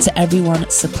to everyone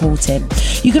supporting.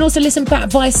 You can also listen back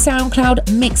via SoundCloud,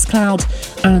 Mixcloud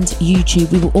and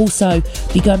YouTube. We will also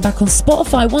be going back on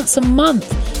Spotify once a month,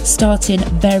 starting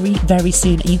very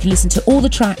soon. And you can listen to all the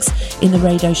tracks in the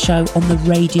radio show on the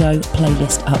radio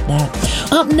playlist up there.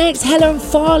 Up next, Hella and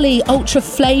Farley, Ultra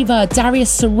Flavor,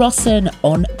 Darius Sarosan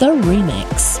on the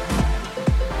remix.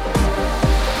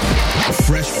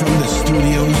 Fresh from the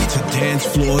studios to dance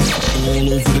floors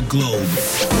all over the globe.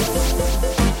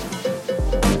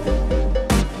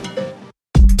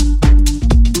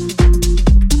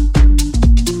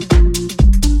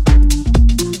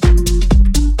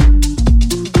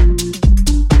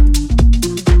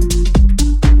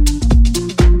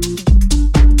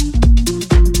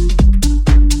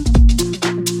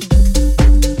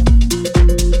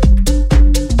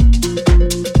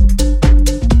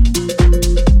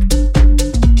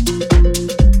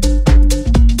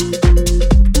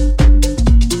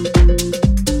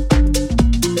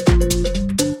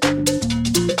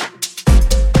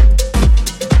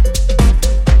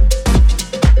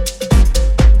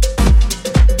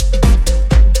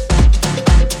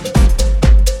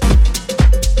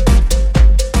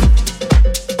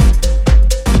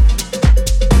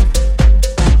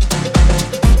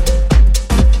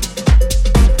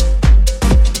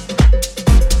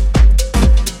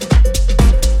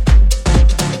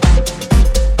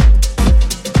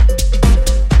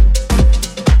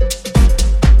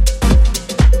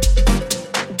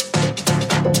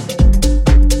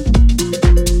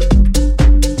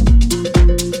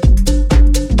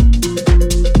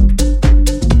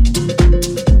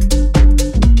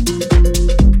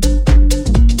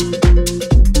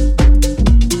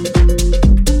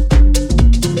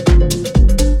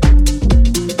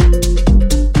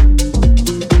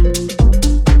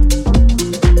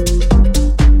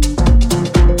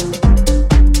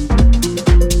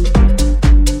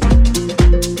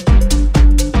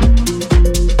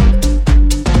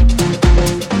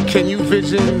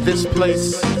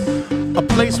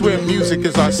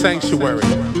 Sanctuary,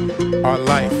 our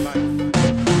life,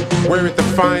 where it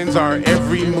defines our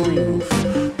every move,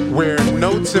 where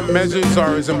notes and measures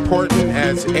are as important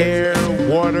as air,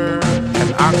 water,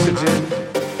 and oxygen.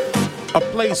 A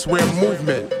place where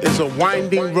movement is a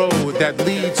winding road that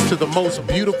leads to the most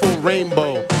beautiful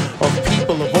rainbow of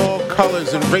people of all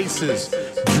colors and races,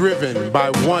 driven by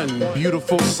one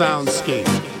beautiful soundscape.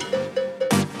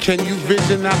 Can you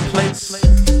vision that place?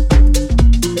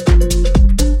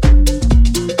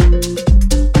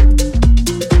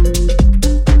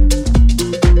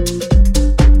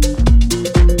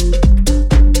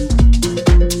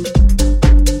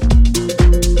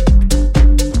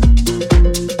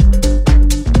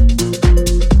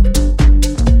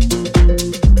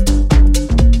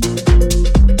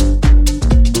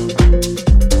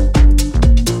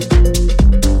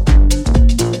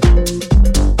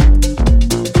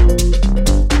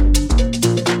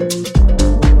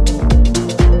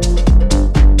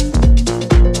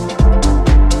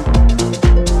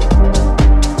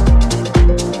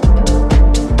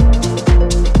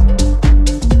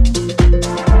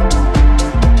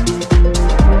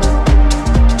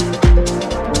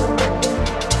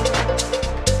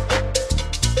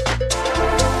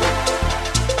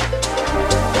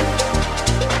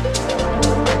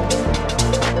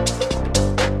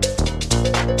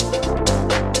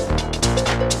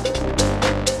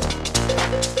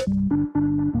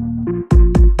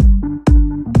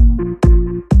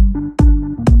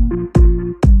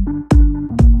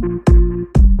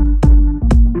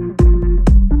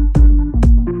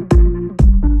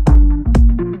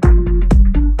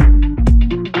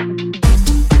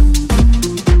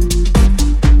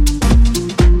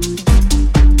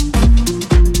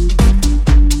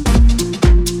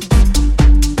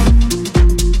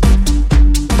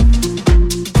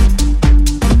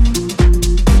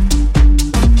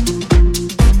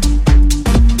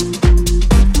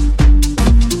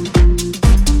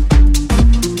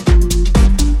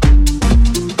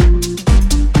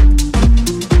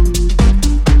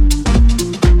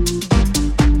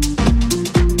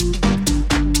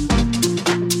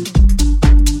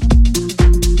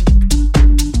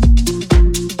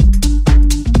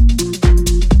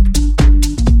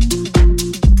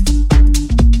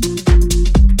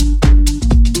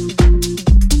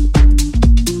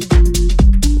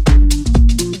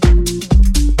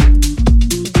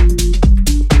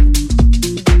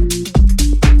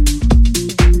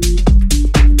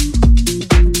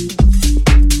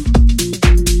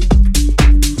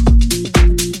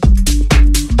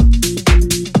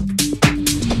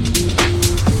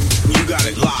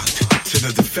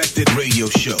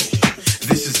 radio show.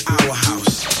 This is our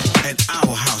house and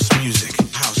our house music.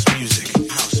 House music.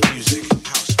 House music.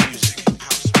 House music.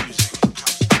 House music.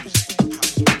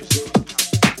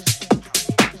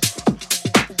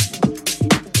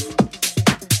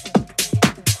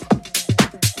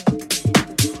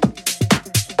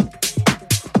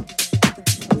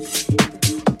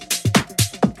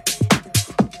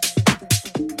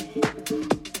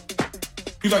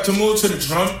 You like to move to the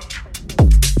drum?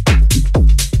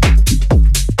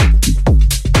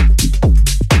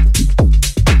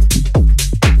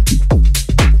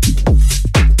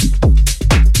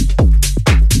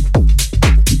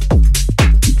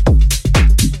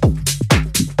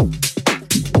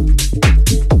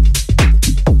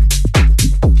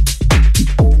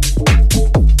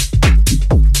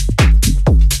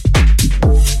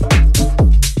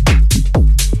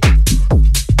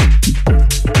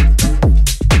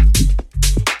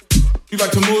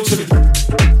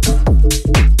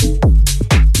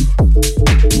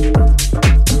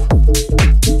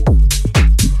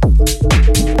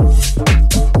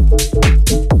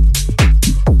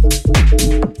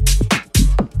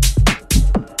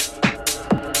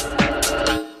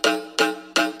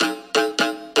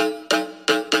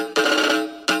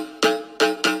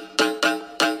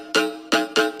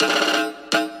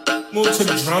 Move to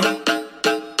the drum.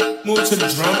 Move to the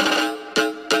drum.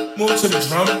 Move to the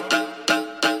drum.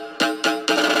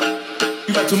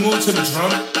 You like to move to the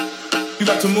drum. You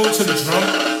like to move to the drum.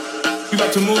 You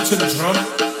like to move to the drum.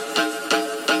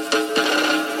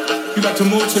 You like to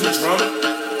move to the drum.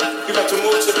 You like to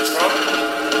move to the drum.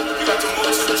 You like to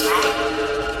move to the drum.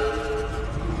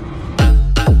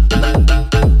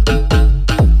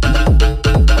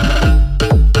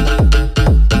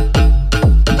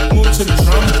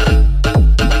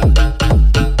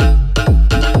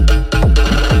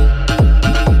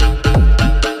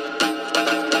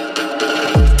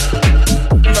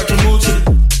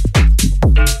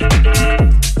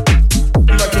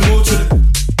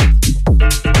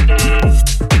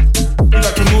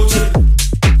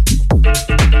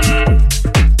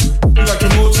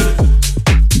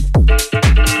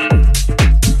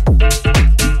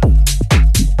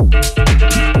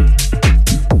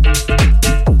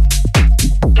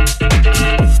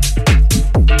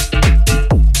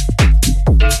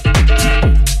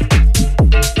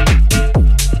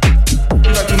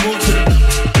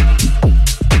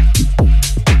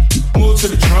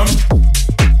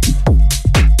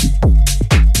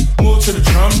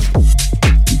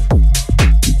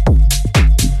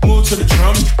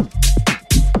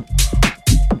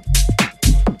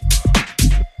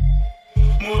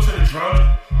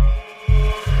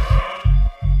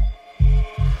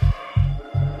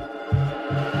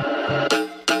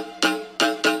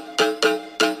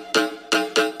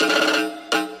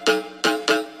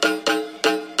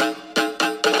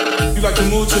 You like to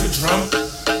move to the drum?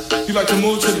 You like to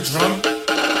move to the drum?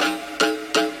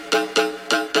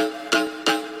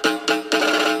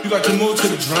 You like to move to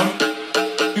the drum?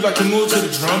 You like to move to the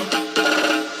drum?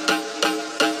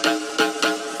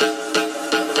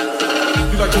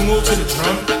 You like to move to the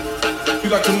drum? You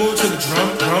like to move to the drum?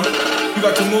 Drum? You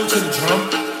like to move to the drum?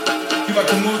 You like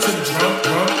to move to the drum?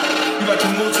 Drum? You like to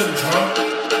move to the drum?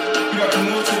 You like to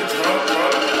move to the drum?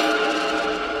 Drum?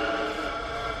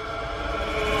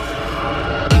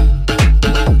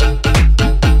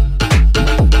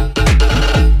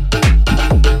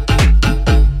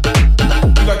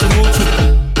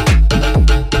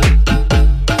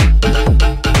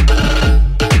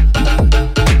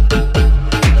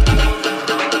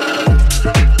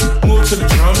 To the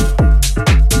drum,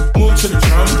 move to the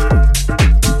drum,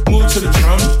 move to the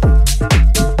drum.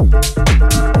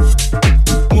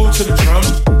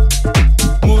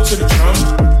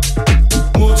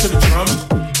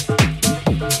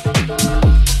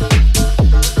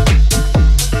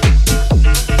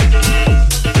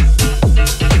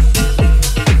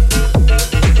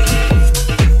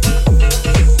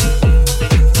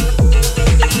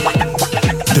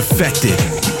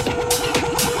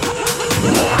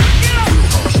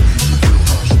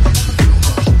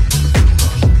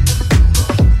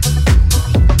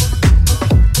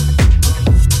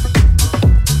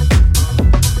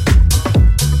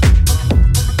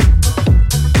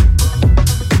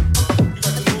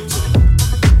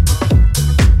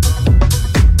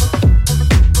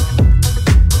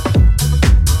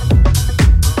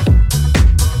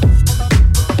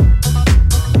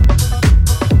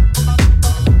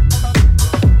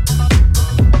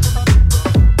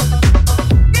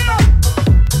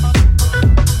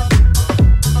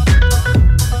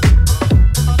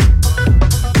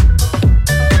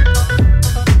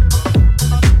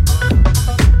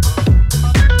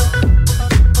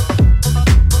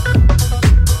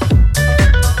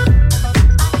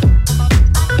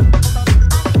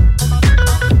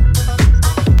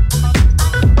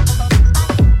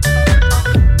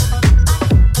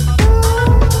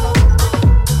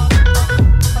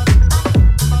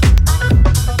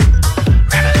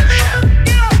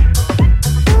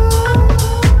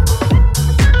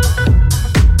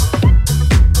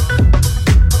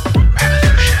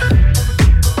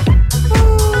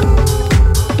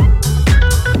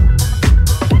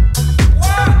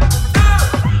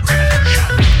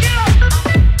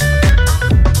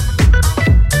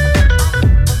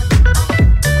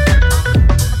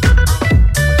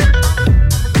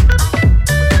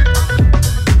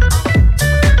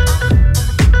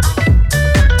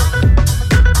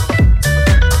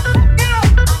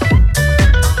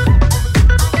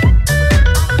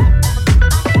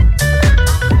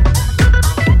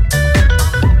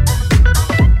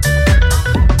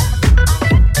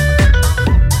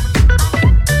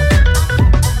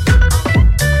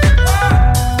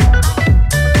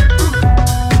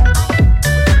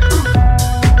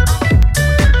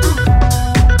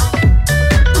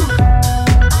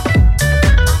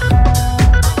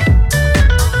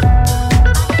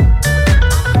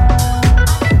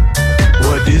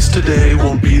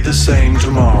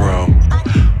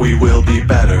 We'll be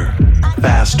better,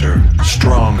 faster,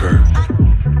 stronger.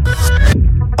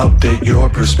 Update your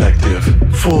perspective,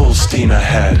 full steam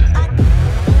ahead.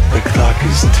 The clock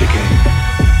is ticking.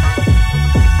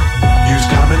 Use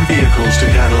common vehicles to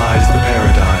catalyze the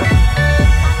paradigm.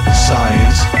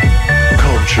 Science,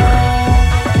 culture,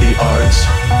 the arts.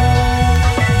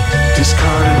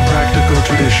 Discard impractical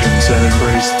traditions and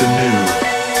embrace the new.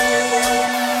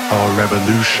 Our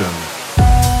revolution.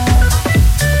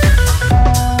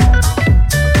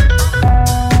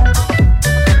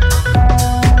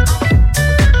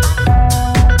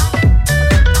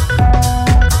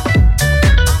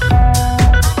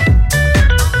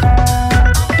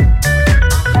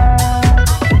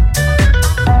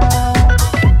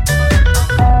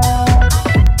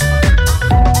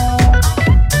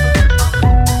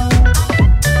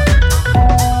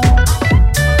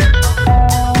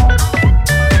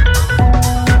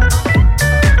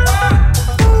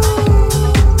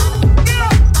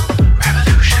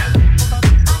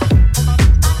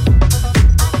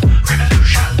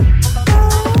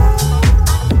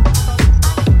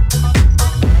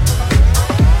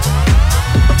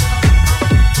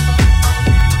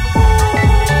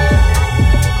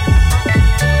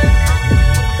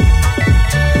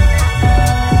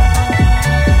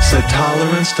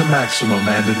 To maximum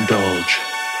and indulge.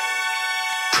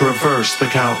 Traverse the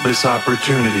countless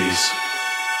opportunities.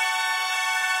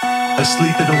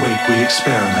 Asleep and awake we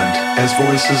experiment as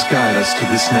voices guide us to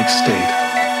this next state.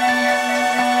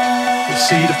 The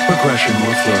seed of progression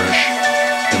will flourish.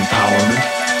 Empowerment,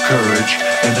 courage,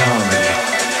 and harmony.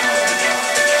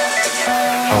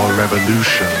 Our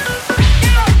revolution.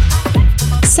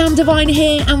 Sam Divine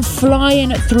here and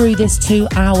flying through this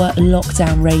 2-hour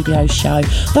lockdown radio show.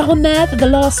 That one there, the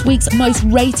last week's most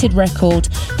rated record,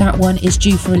 that one is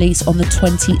due for release on the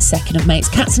 22nd of May. It's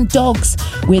Cats and Dogs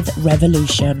with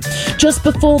Revolution. Just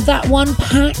before that one,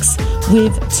 Pax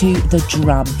with To The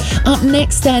Drum. Up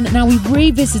next then, now we've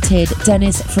revisited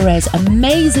Dennis Ferrer's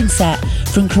amazing set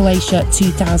from Croatia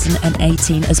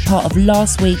 2018 as part of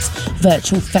last week's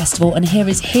virtual festival, and here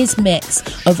is his mix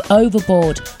of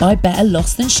Overboard by Better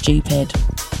Lost Than Stupid.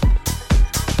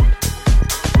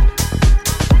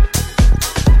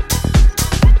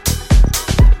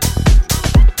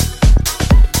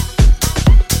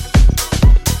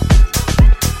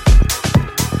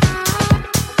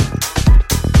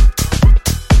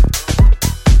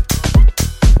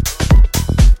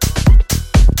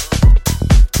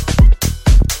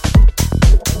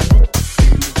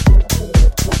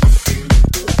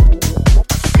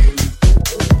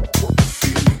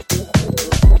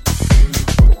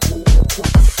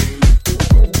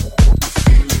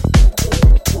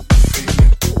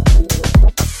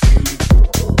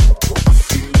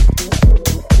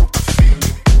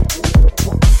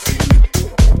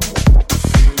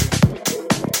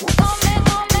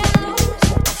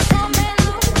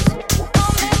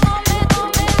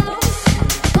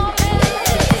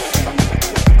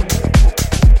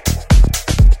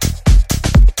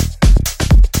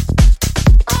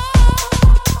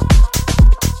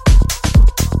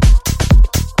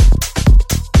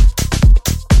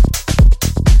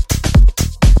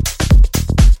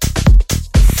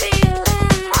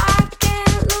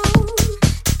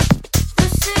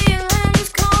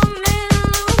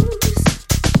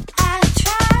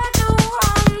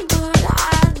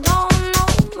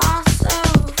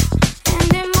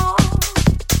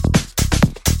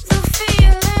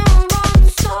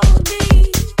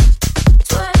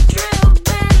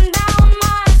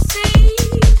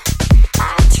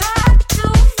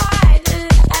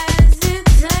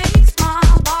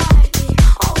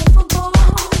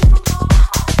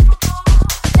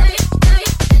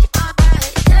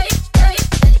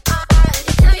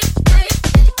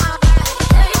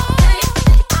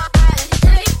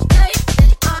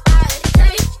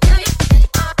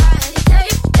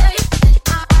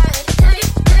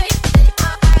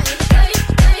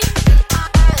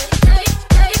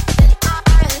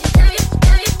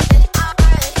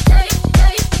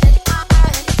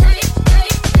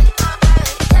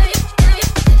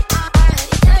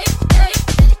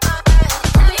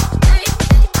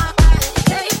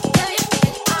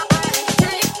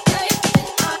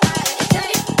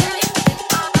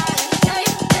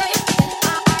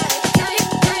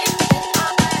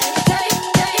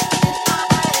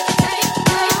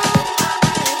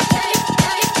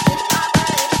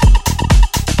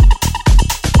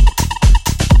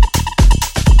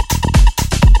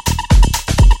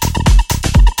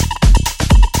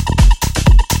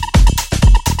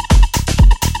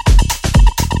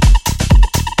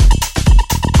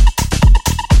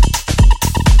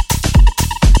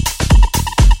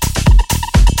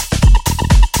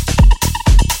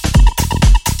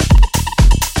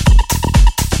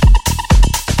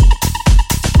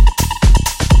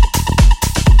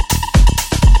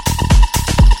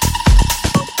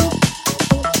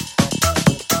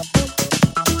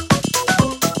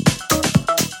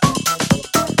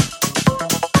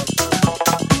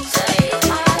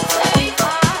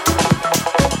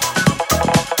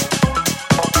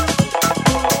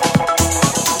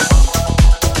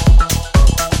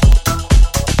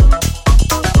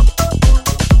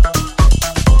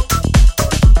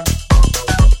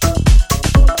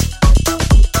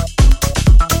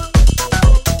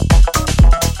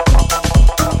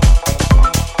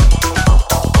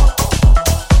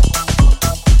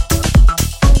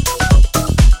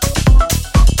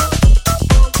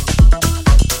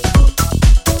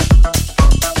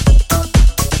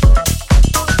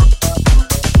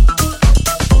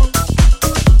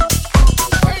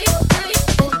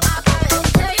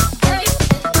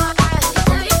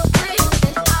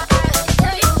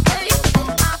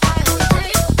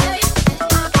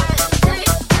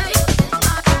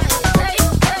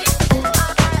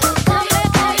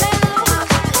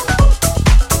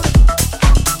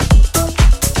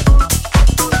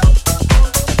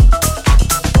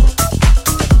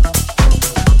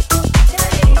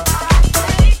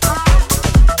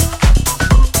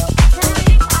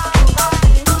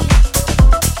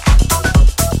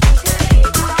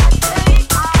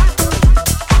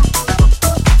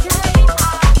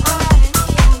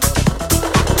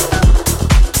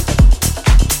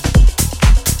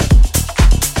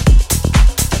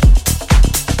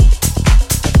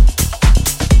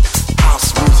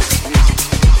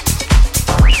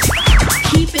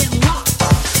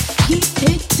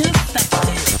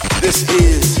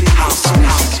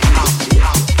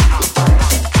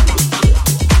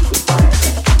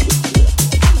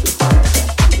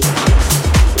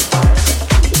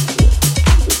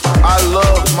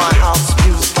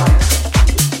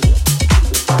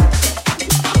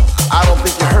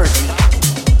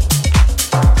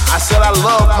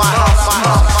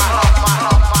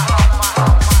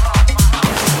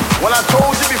 I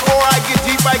told you before, I get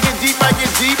deep, I get deep, I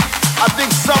get deep. I think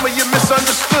some of you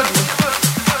misunderstood me.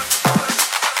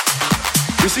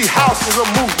 You see, house is a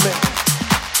movement.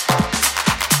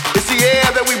 It's the air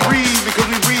that we breathe because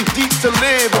we breathe deep to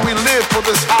live, and we live for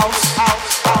this house.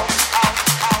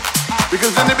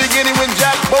 Because in the beginning when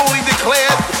Jack Bowley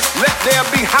declared, let there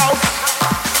be house,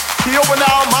 he opened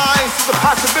our minds to the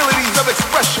possibilities of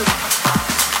expression.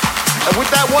 And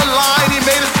with that one line, he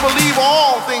made us believe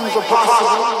all things are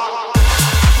possible.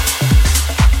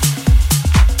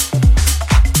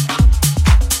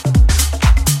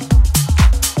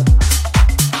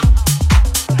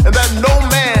 And that no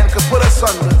man could put us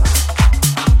under.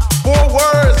 4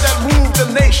 words that moved the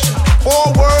nation. 4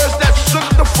 words that shook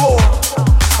the floor.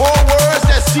 4 words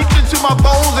that seeped into my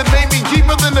bones and made me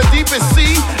deeper than the deepest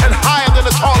sea and higher than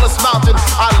the tallest mountain.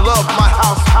 I love my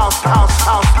house, house, house,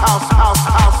 house, house, house,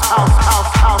 house, house, house,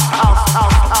 house, house,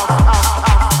 house, house, house.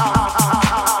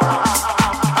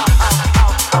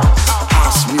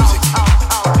 House music.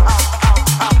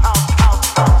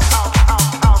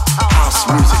 House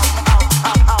music.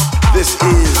 This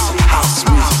is house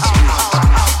music.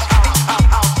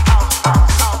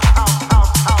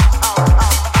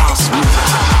 House music.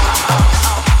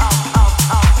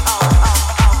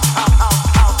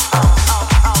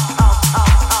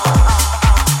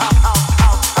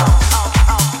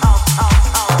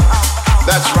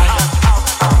 That's right.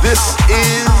 This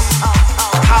is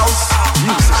house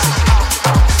music.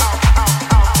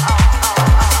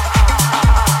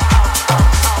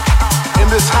 In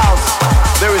this house,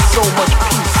 there is so much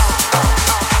peace.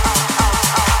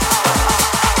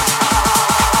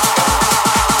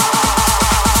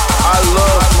 I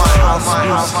love my house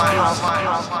music.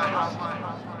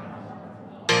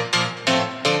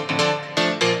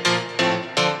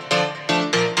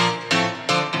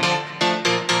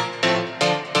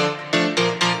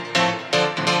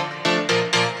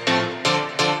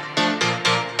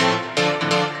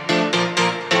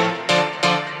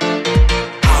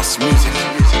 House music.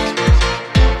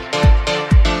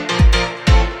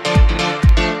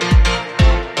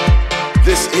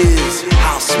 This is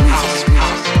house music.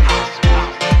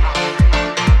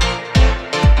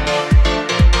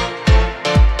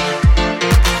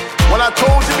 When I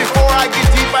told you before, I get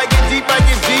deep, I get deep, I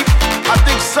get deep, I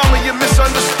think some of you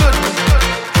misunderstood me.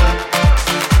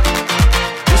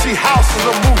 You see, house is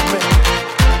a movement.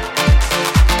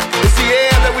 It's the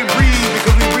air that we breathe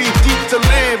because we breathe deep to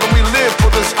live, and we live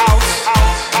for this house.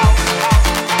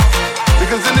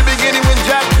 Because in the beginning when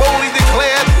Jack Bowley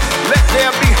declared, let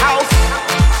there be house,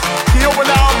 he opened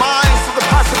our minds to the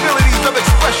possibilities of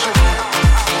expression.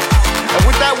 And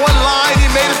with that one line, he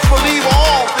made us believe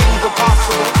all things are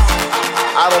possible.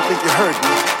 I don't think you heard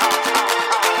me.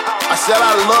 I said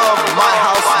I love my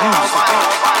house music.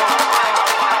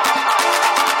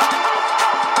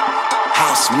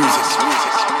 House music.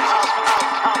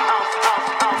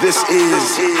 This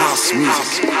is house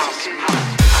music.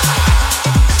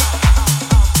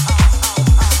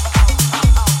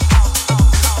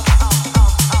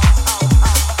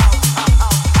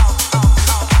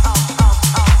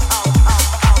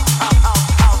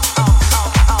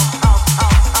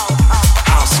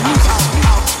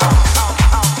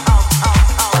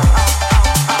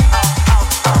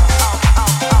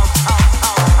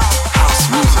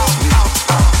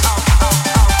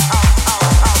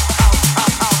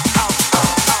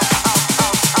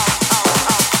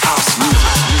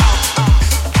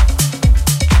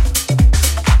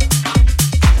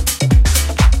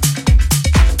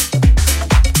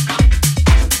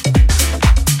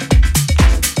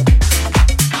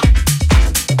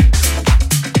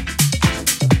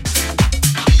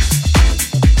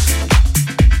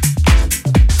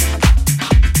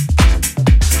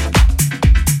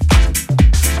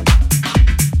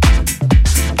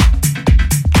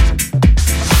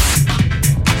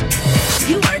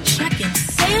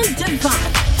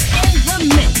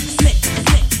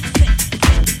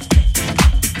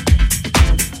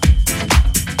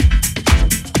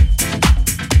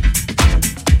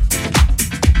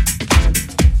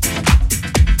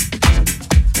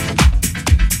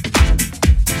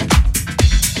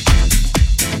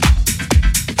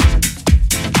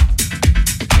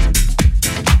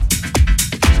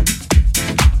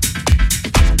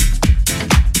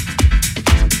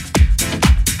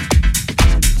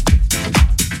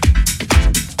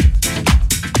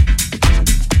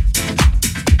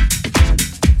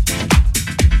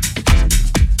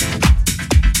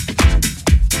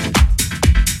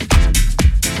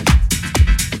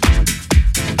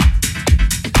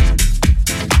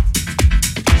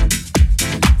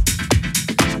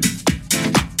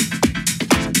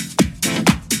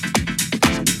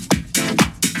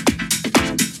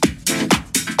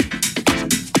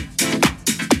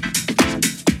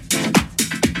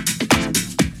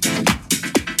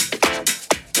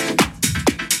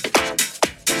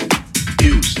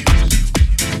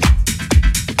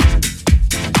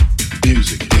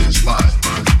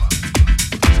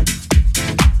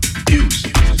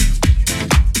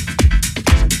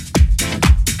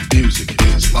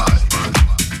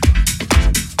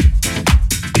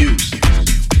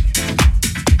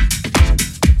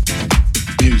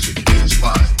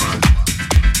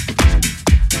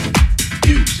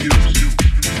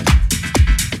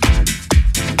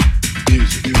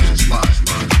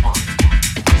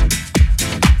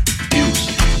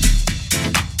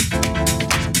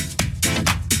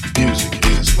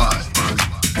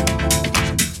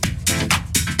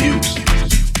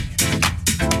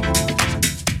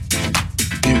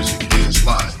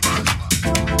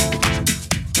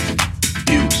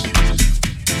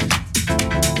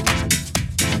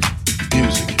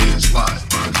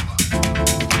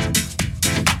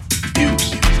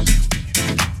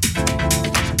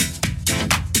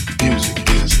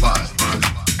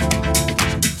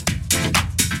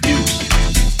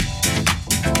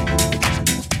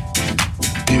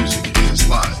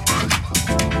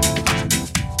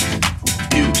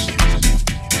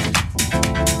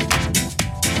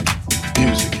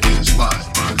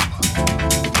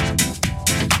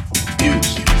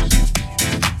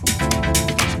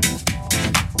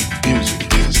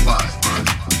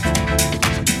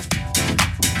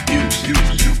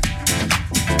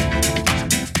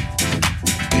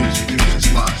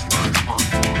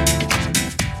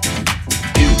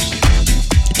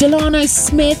 Delano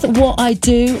Smith, What I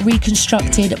Do,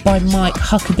 reconstructed by Mike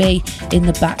Huckabee in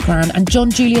the background. And John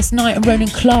Julius Knight and Ronan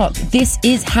Clark, This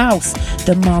Is House,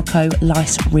 the Marco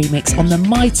Lice remix on the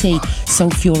mighty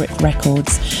Sulfuric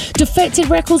Records. Defected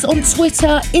Records on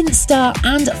Twitter, Insta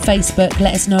and Facebook.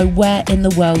 Let us know where in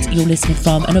the world you're listening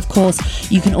from. And of course,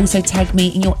 you can also tag me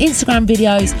in your Instagram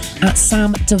videos at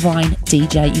Sam Divine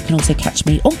DJ. You can also catch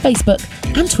me on Facebook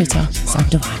and Twitter, Sam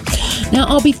Divine. Now,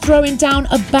 I'll be throwing down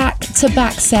a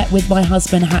back-to-back set with my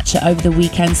husband Hatchet over the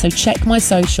weekend, so check my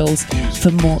socials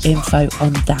for more info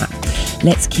on that.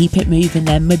 Let's keep it moving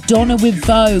then. Madonna with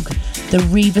Vogue, the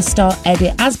Riva Star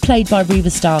edit, as played by Riva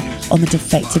Star on the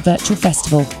Defected Virtual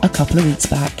Festival a couple of weeks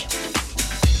back.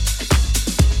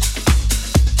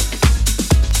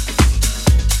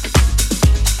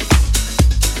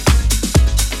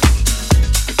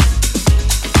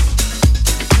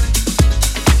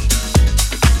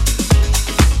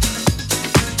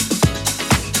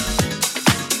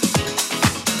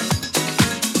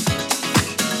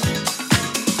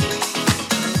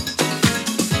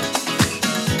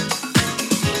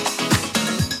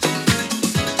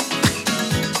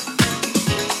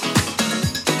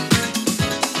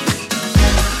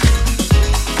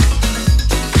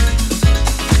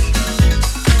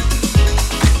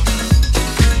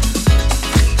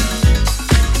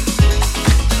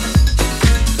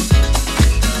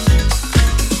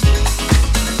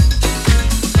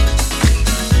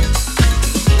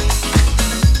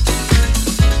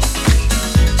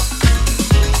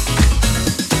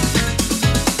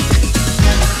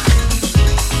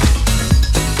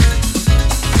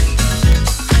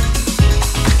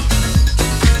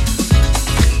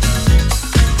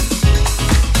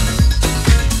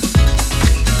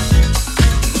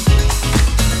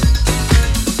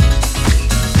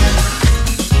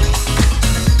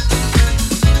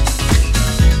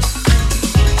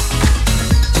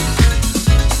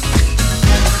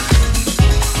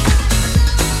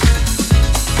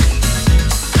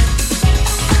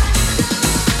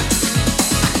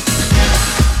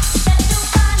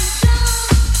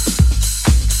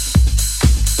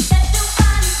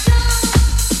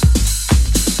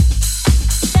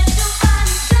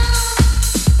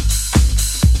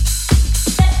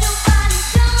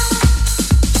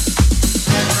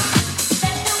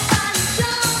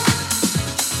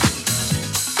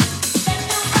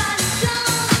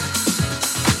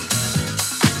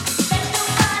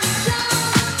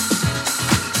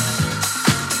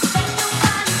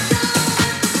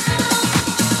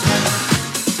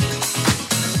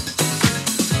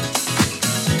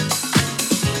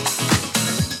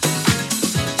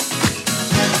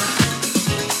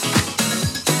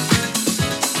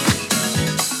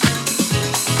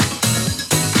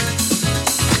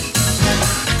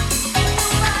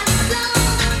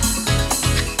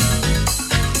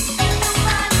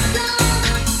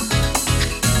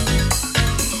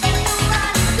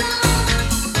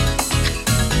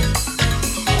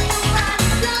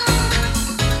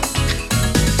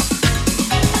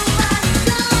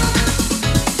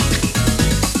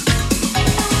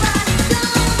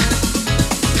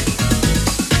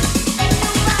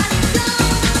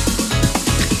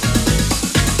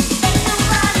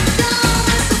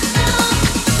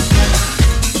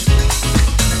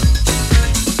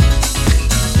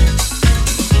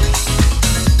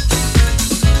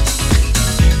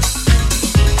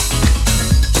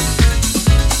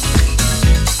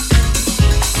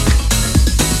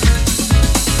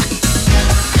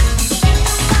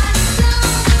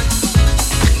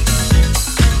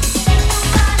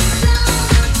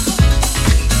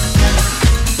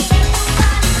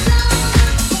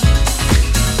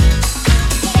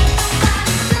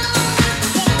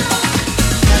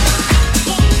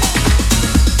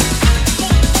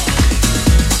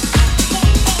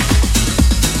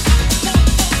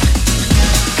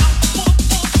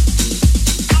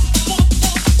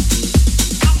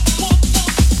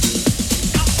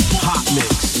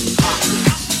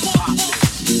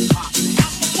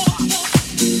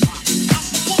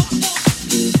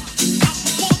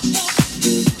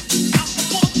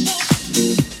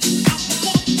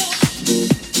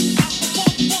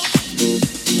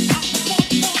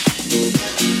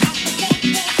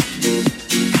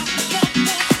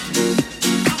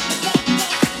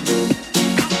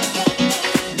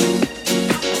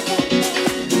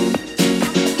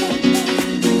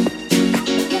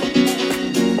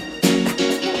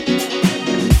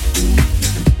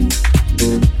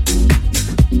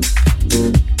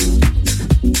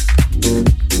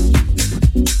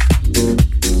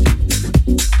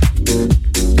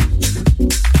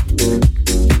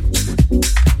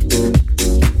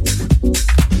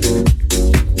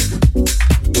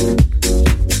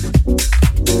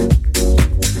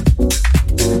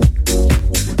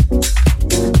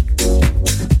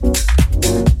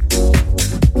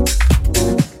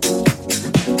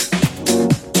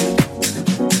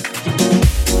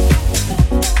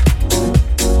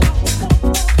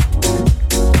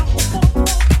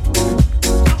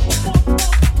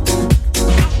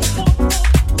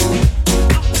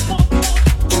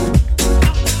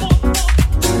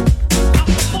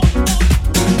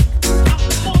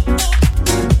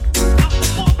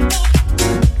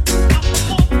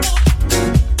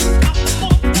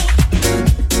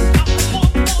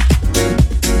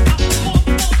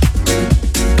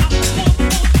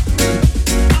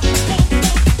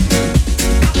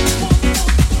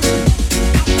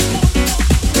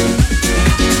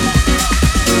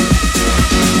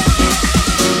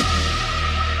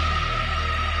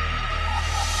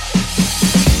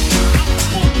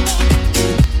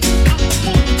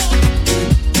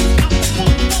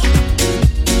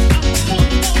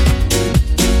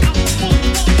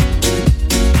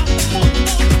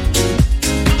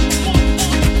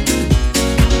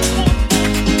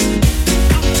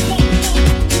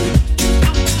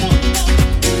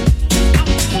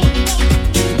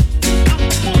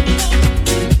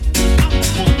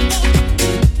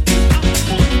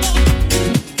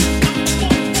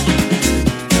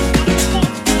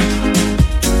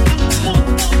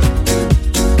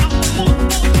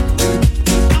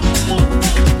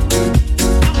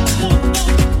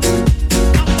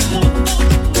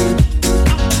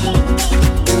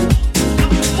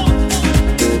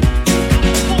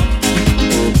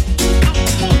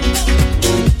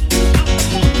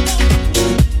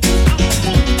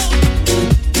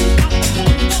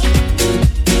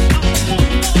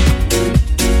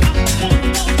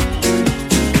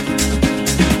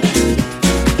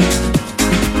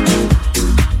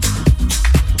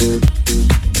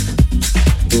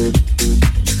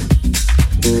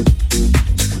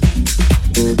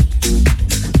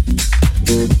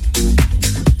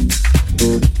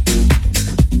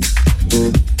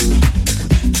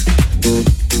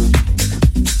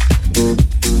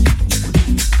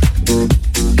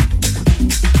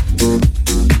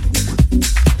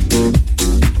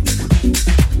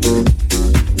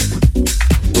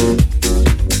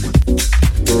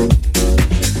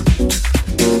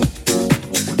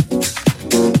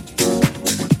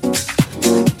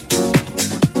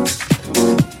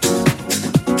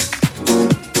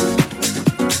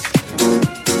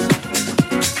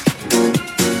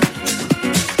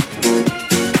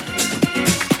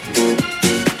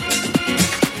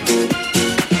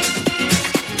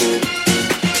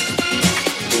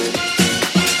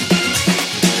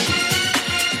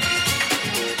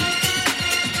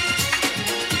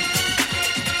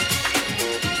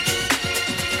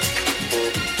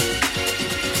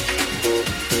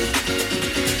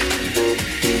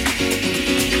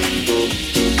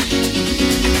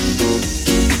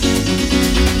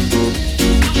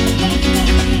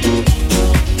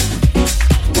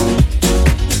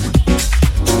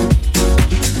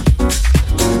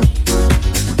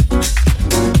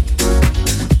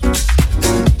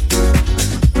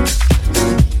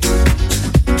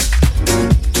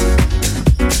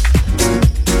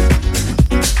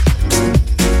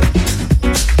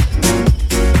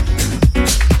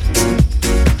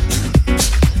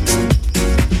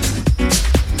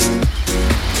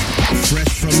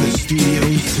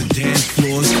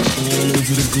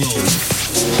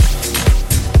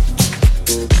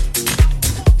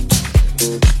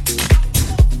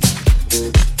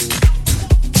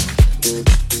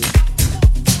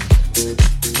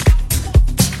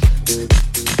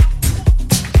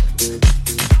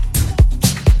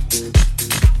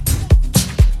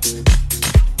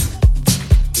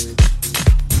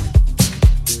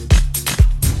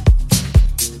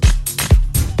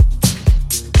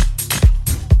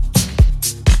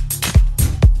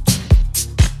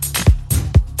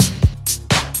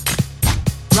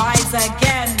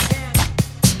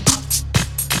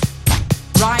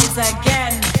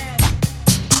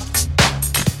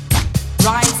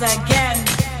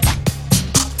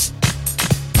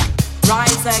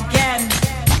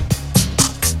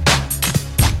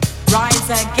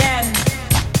 again.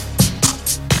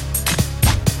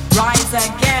 Rise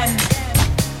again.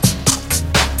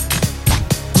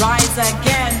 Rise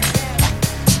again.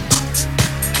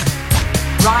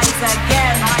 Rise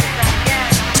again.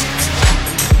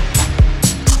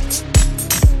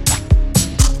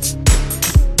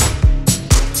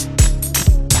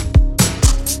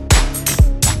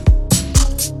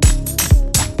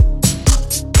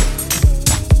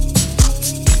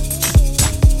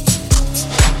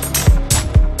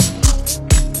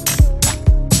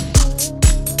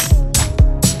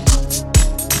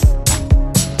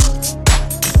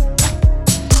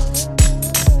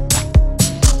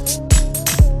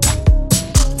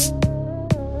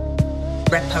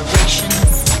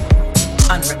 Reparations,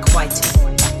 unrequited.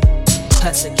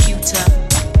 Persecutor,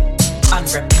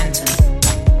 unrepentant.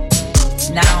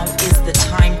 Now is the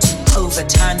time to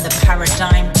overturn the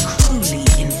paradigm cruelly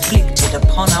inflicted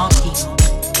upon our people.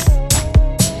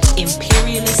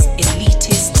 Imperialist,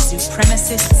 elitist,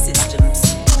 supremacist systems,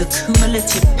 the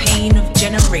cumulative pain of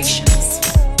generations.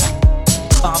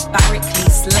 Barbarically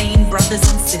slain brothers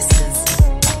and sisters,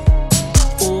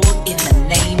 all in the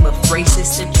name of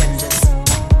racist agendas.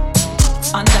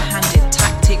 Underhanded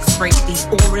tactics break the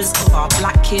auras of our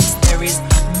black kids. There is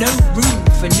no room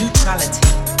for neutrality.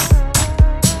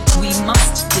 We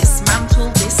must dismantle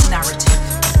this narrative.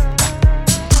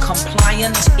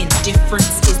 Compliant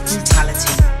indifference is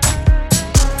brutality.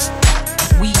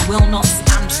 We will not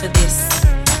stand for this.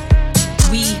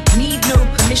 We need no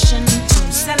permission to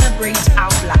celebrate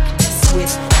our blackness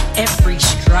with every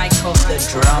strike of the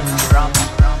drum.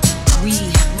 We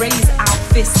raise our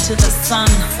fist to the sun.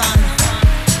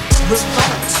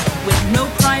 Revolt with no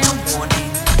prior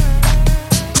warning.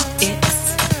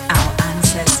 It's our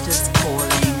ancestors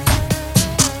calling.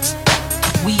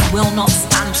 We will not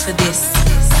stand for this.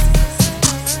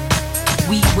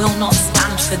 We will not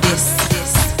stand for this.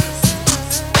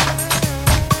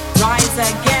 Rise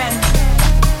again.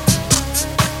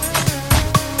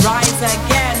 Rise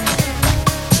again.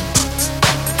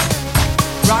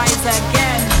 Rise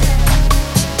again.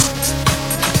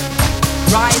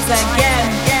 Rise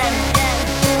again.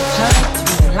 Heard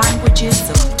through the languages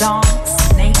of dance,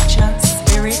 nature,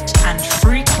 spirit, and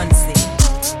frequency.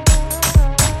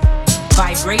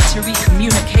 Vibratory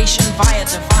communication via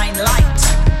divine light.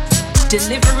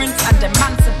 Deliverance and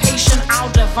emancipation,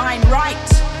 our divine right.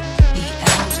 The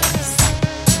elders.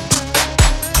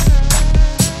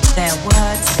 Their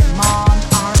words demand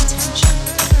our attention.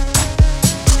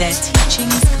 Their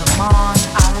teachings command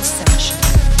our ascension.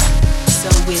 So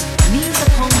with knees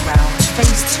upon ground,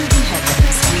 face to the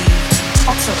heavens, we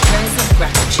offer prayers of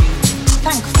gratitude,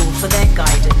 thankful for their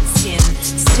guidance. In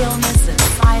stillness and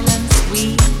silence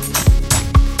we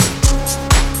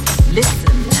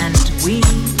listen and we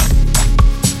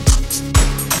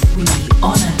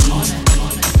honor thee.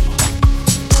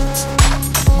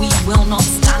 We will not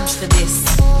stand for this.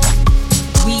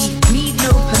 We need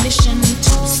no permission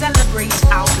to celebrate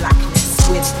our blackness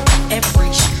with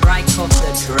every strike of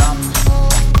the drum.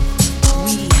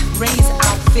 We raise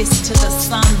our fist to the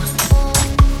sun.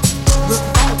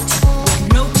 Revolt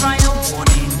with no prior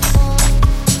warning.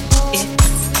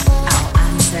 It's our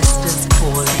ancestors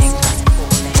calling.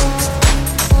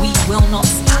 We will not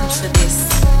stand for this.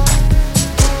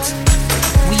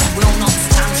 We will not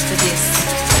stand for this.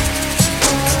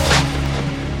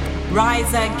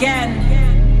 Rise again.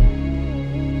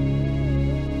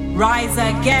 Rise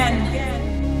again.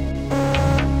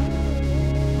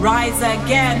 Rise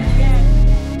again.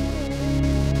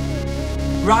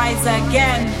 Rise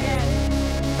again.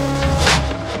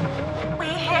 We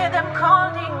hear them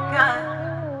calling God.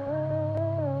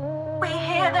 We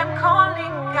hear them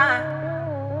calling God.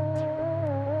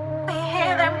 We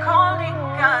hear them calling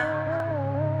God.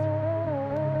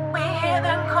 We hear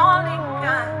them calling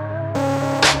God.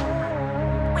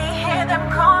 We hear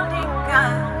them calling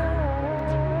God.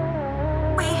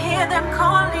 We hear them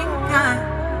calling God.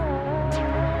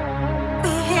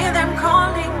 We hear them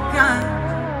calling God.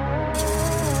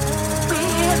 We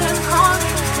hear them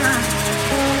calling God.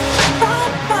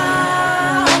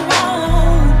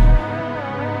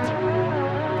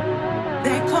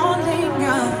 They're calling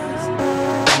us.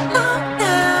 Not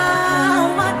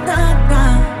now, not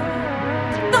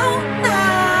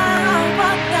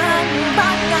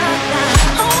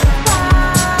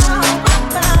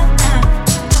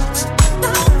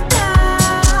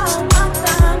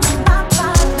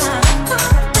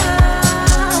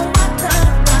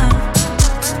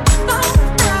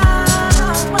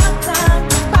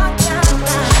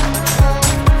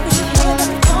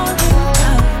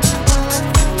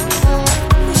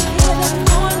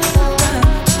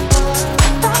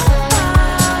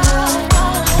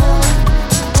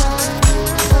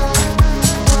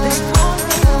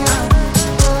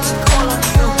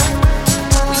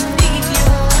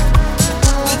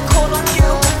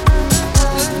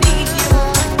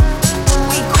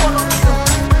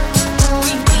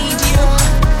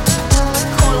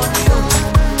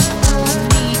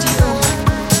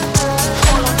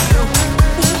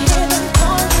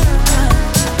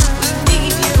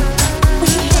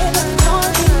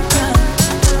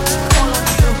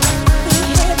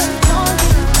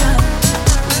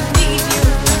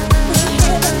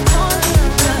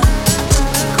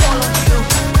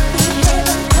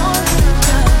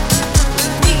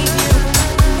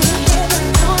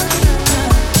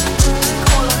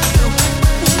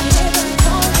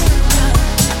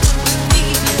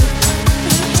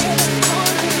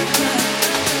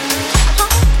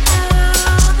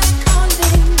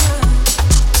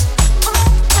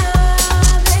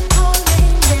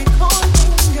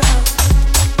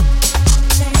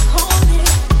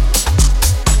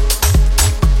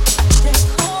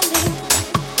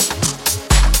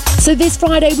So this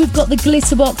Friday we've got the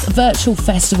Glitterbox Virtual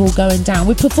Festival going down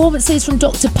with performances from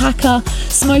Dr. Packer,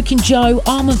 Smoking Joe,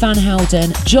 Armand Van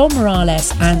Helden, John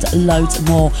Morales and loads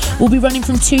more. We'll be running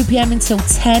from 2 p.m. until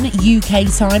 10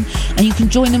 UK time, and you can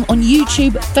join them on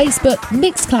YouTube, Facebook,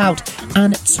 Mixcloud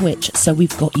and Twitch. So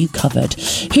we've got you covered.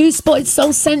 Who spotted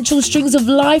Soul Central Strings of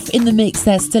Life in the mix?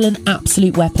 They're still an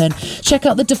absolute weapon. Check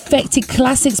out the Defected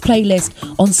Classics playlist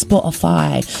on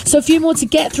Spotify. So a few more to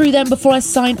get through then before I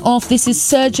sign off. This is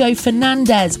Sergio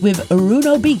Fernandez with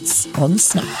Runo Beats on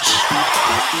Snatch.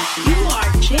 You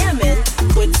are jamming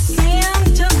with Sam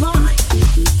Divine.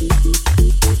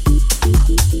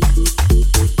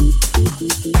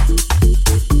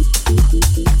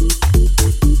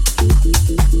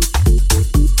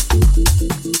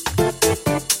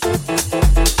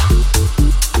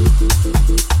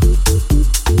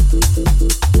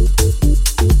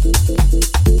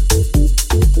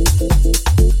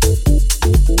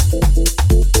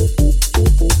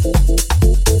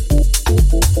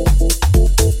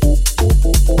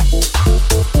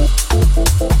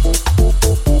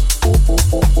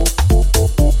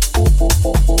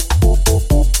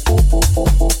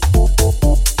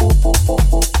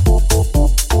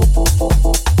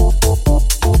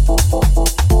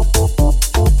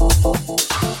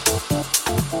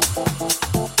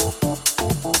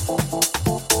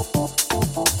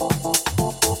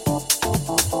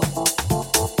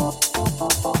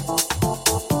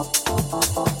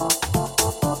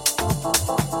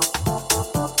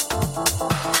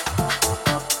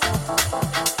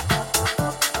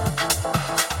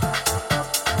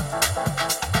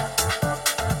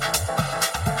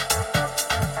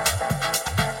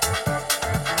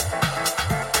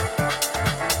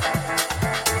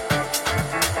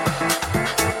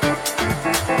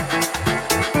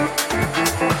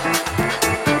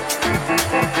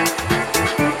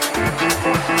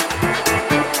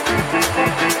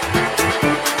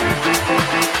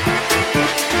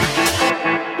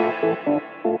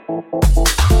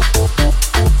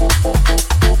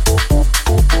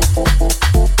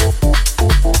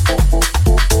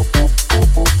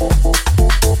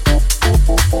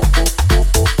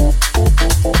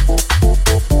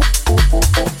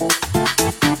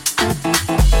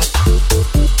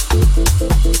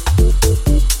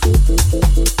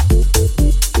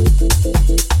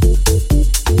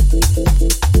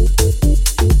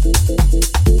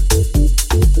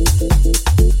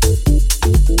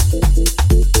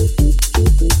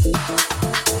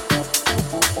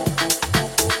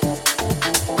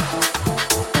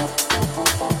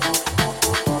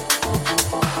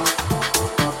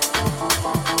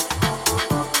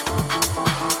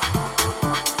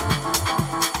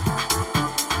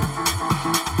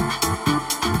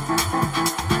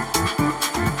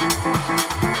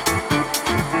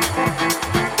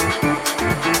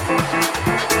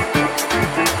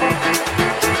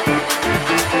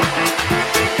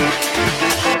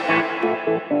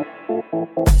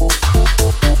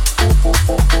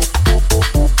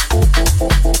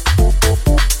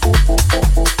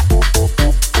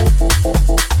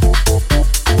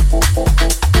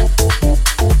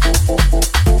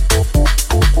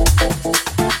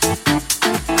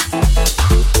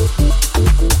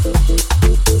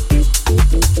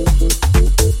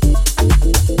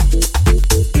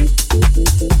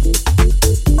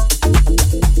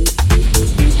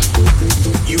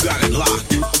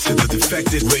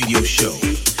 Defected Radio Show.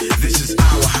 This is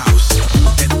our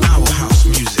house and our house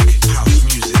music.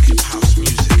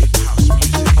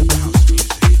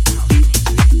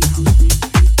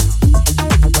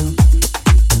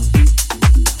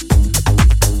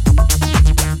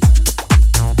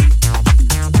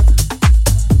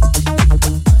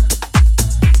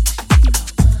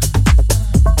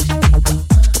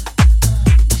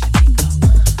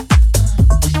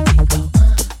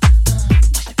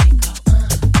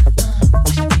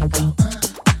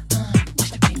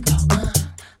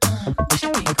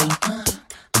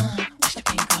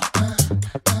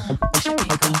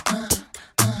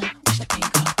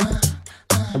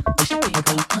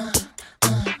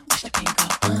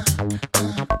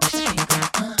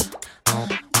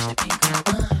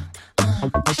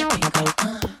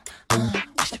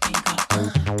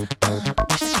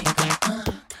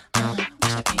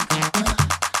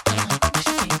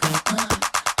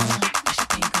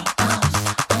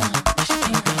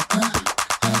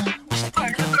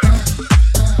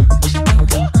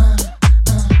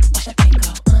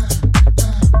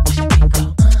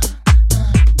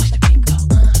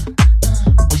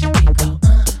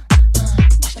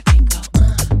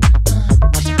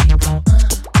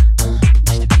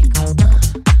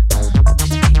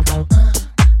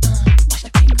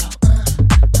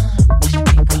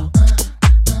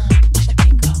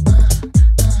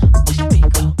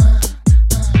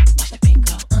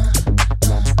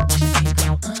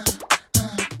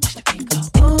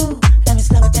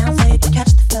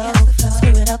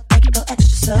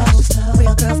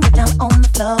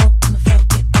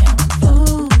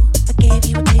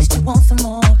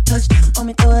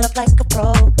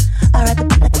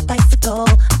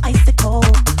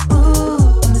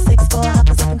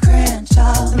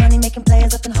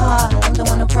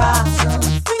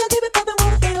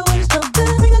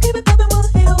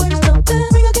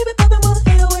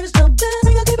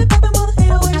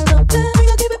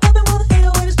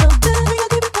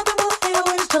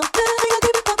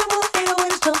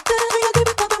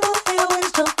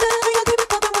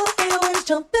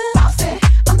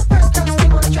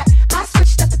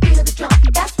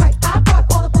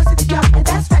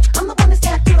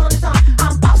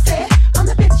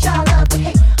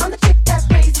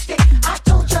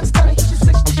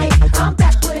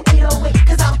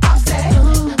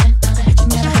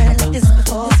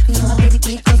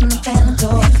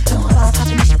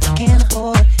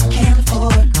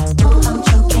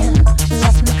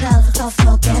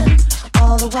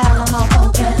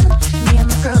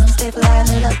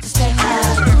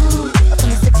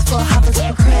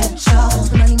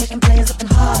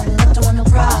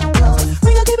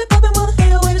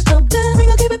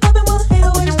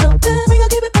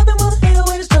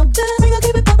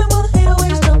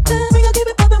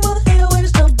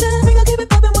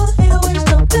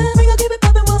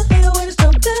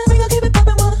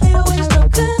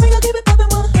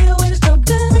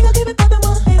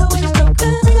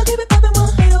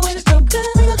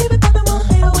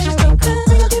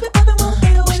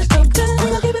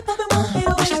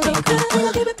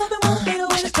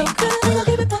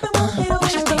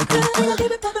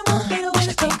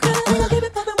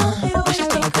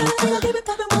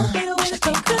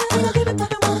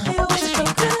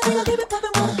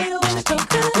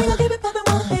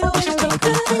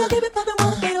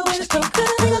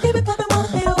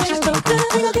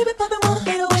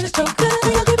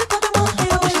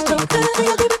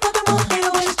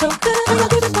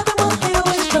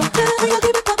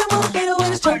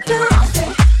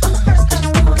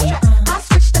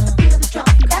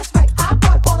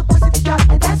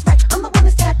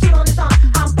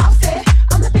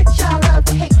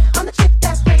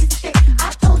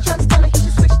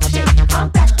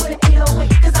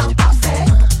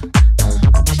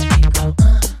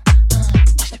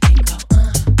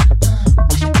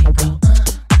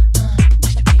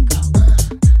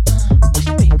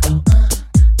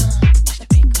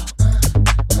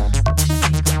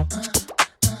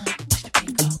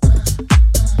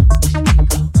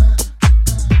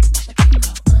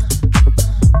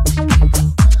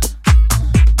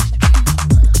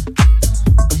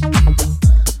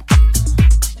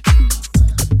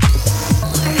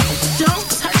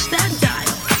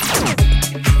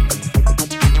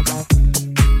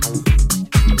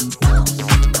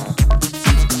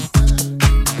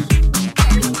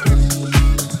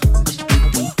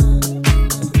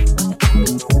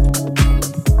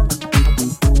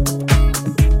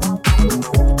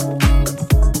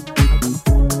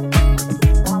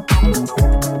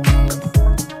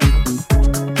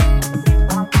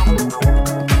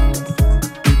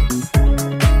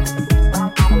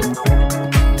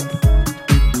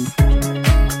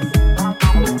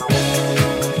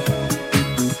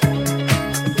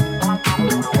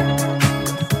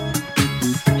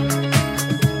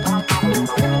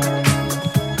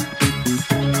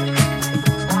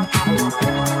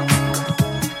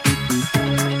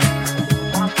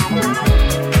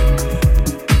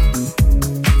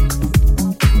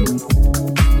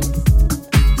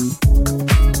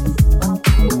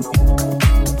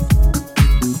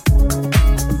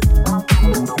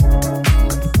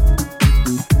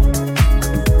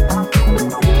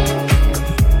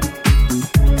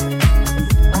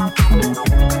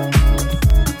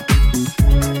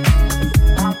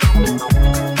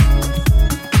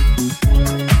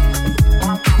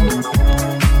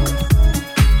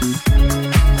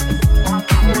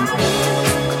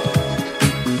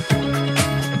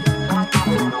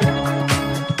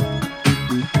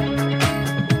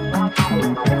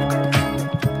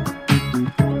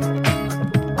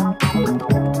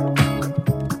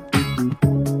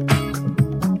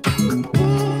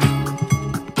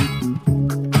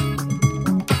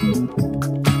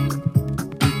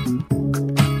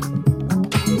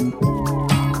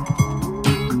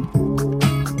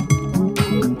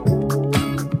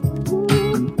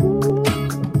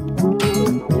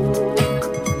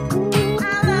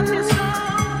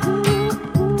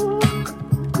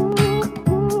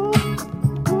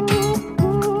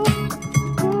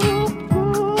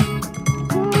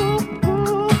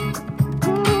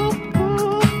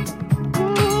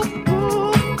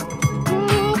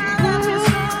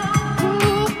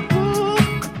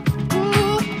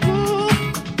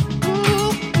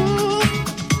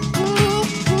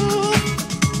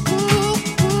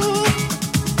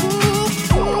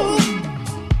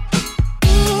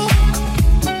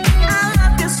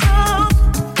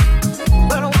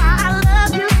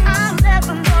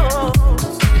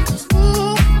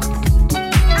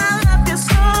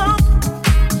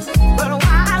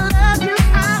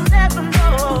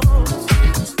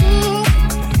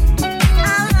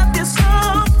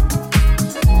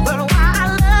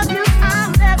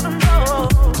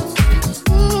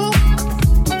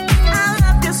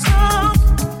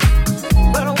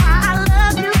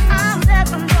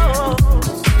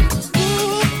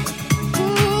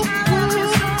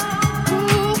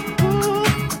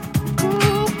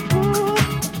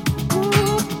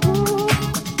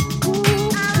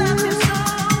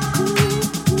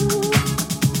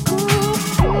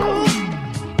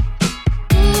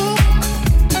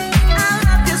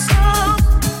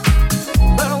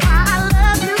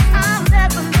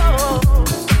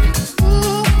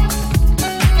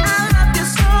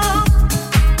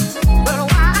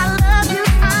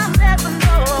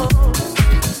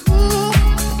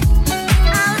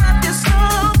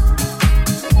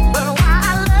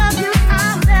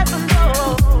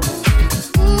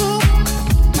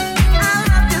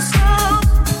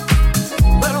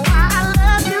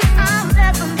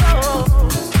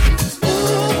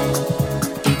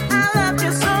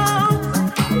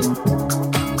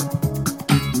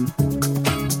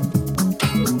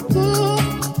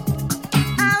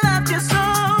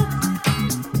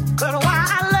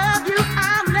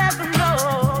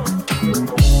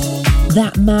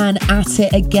 man at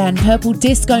it again. Purple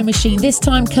Disco Machine, this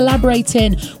time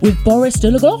collaborating with Boris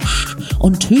Delagoche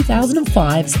on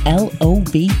 2005's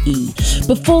LOVE.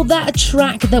 Before that, a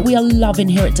track that we are loving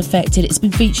here at Defected. It's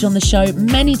been featured on the show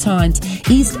many times,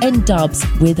 East End Dubs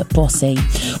with Bossy.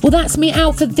 Well, that's me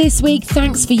out for this week.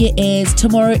 Thanks for your ears.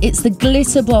 Tomorrow it's the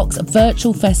Glitterbox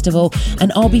Virtual Festival,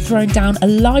 and I'll be throwing down a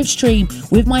live stream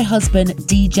with my husband,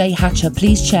 DJ Hatcher.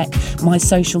 Please check my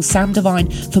social, Sam Divine,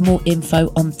 for more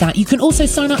info on that. You can also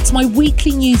sign up to my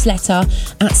weekly newsletter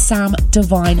at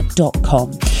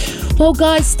samdivine.com. Well,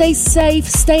 guys, stay safe,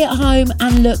 stay at home,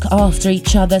 and look after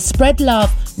each other. Spread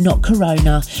love, not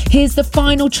corona. Here's the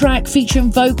final track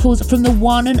featuring vocals from the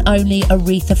one and only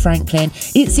Aretha Franklin.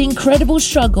 It's The Incredible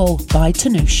Struggle by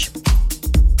Tanoosh.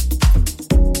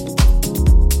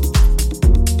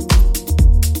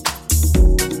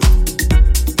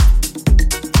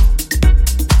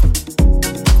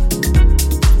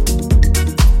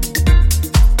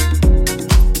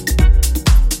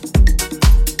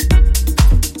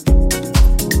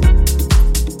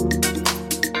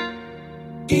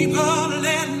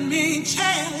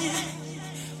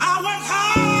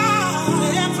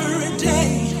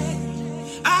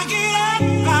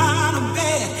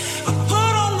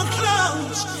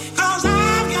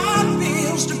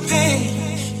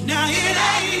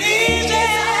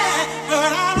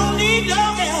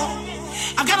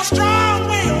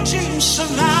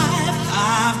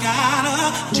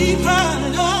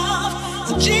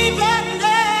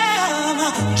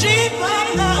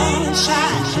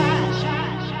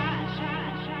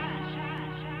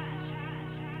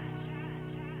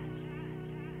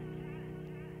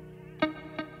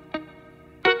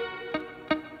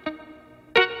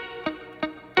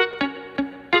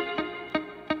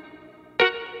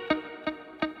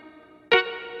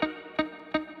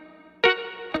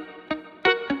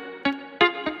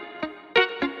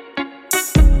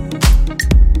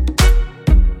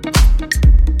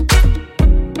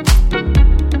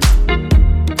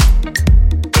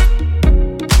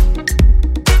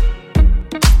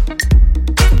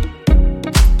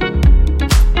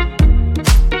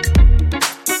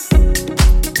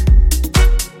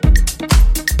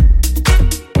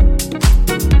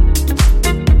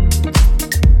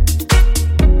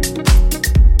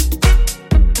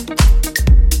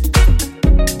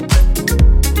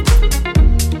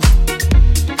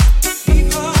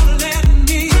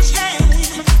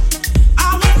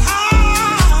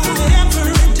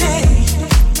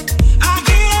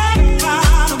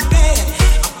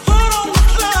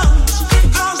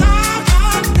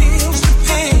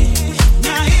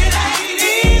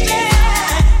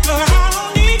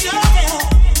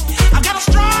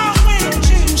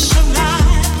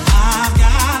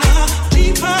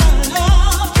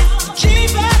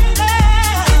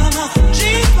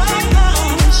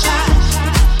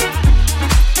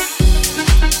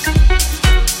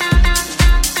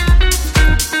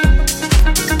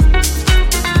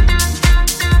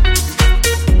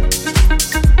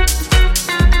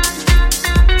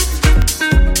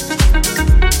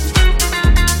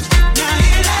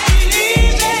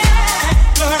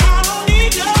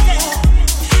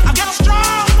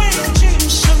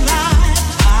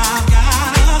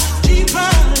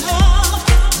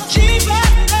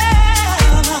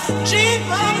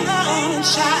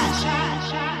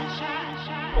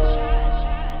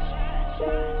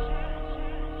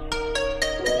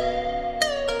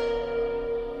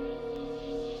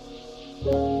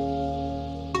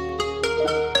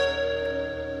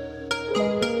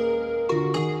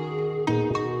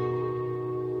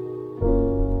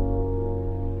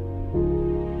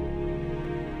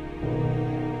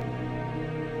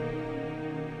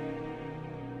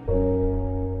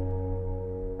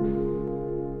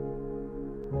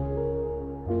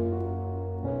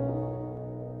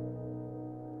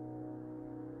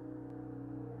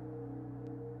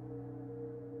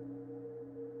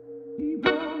 Keep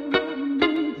on.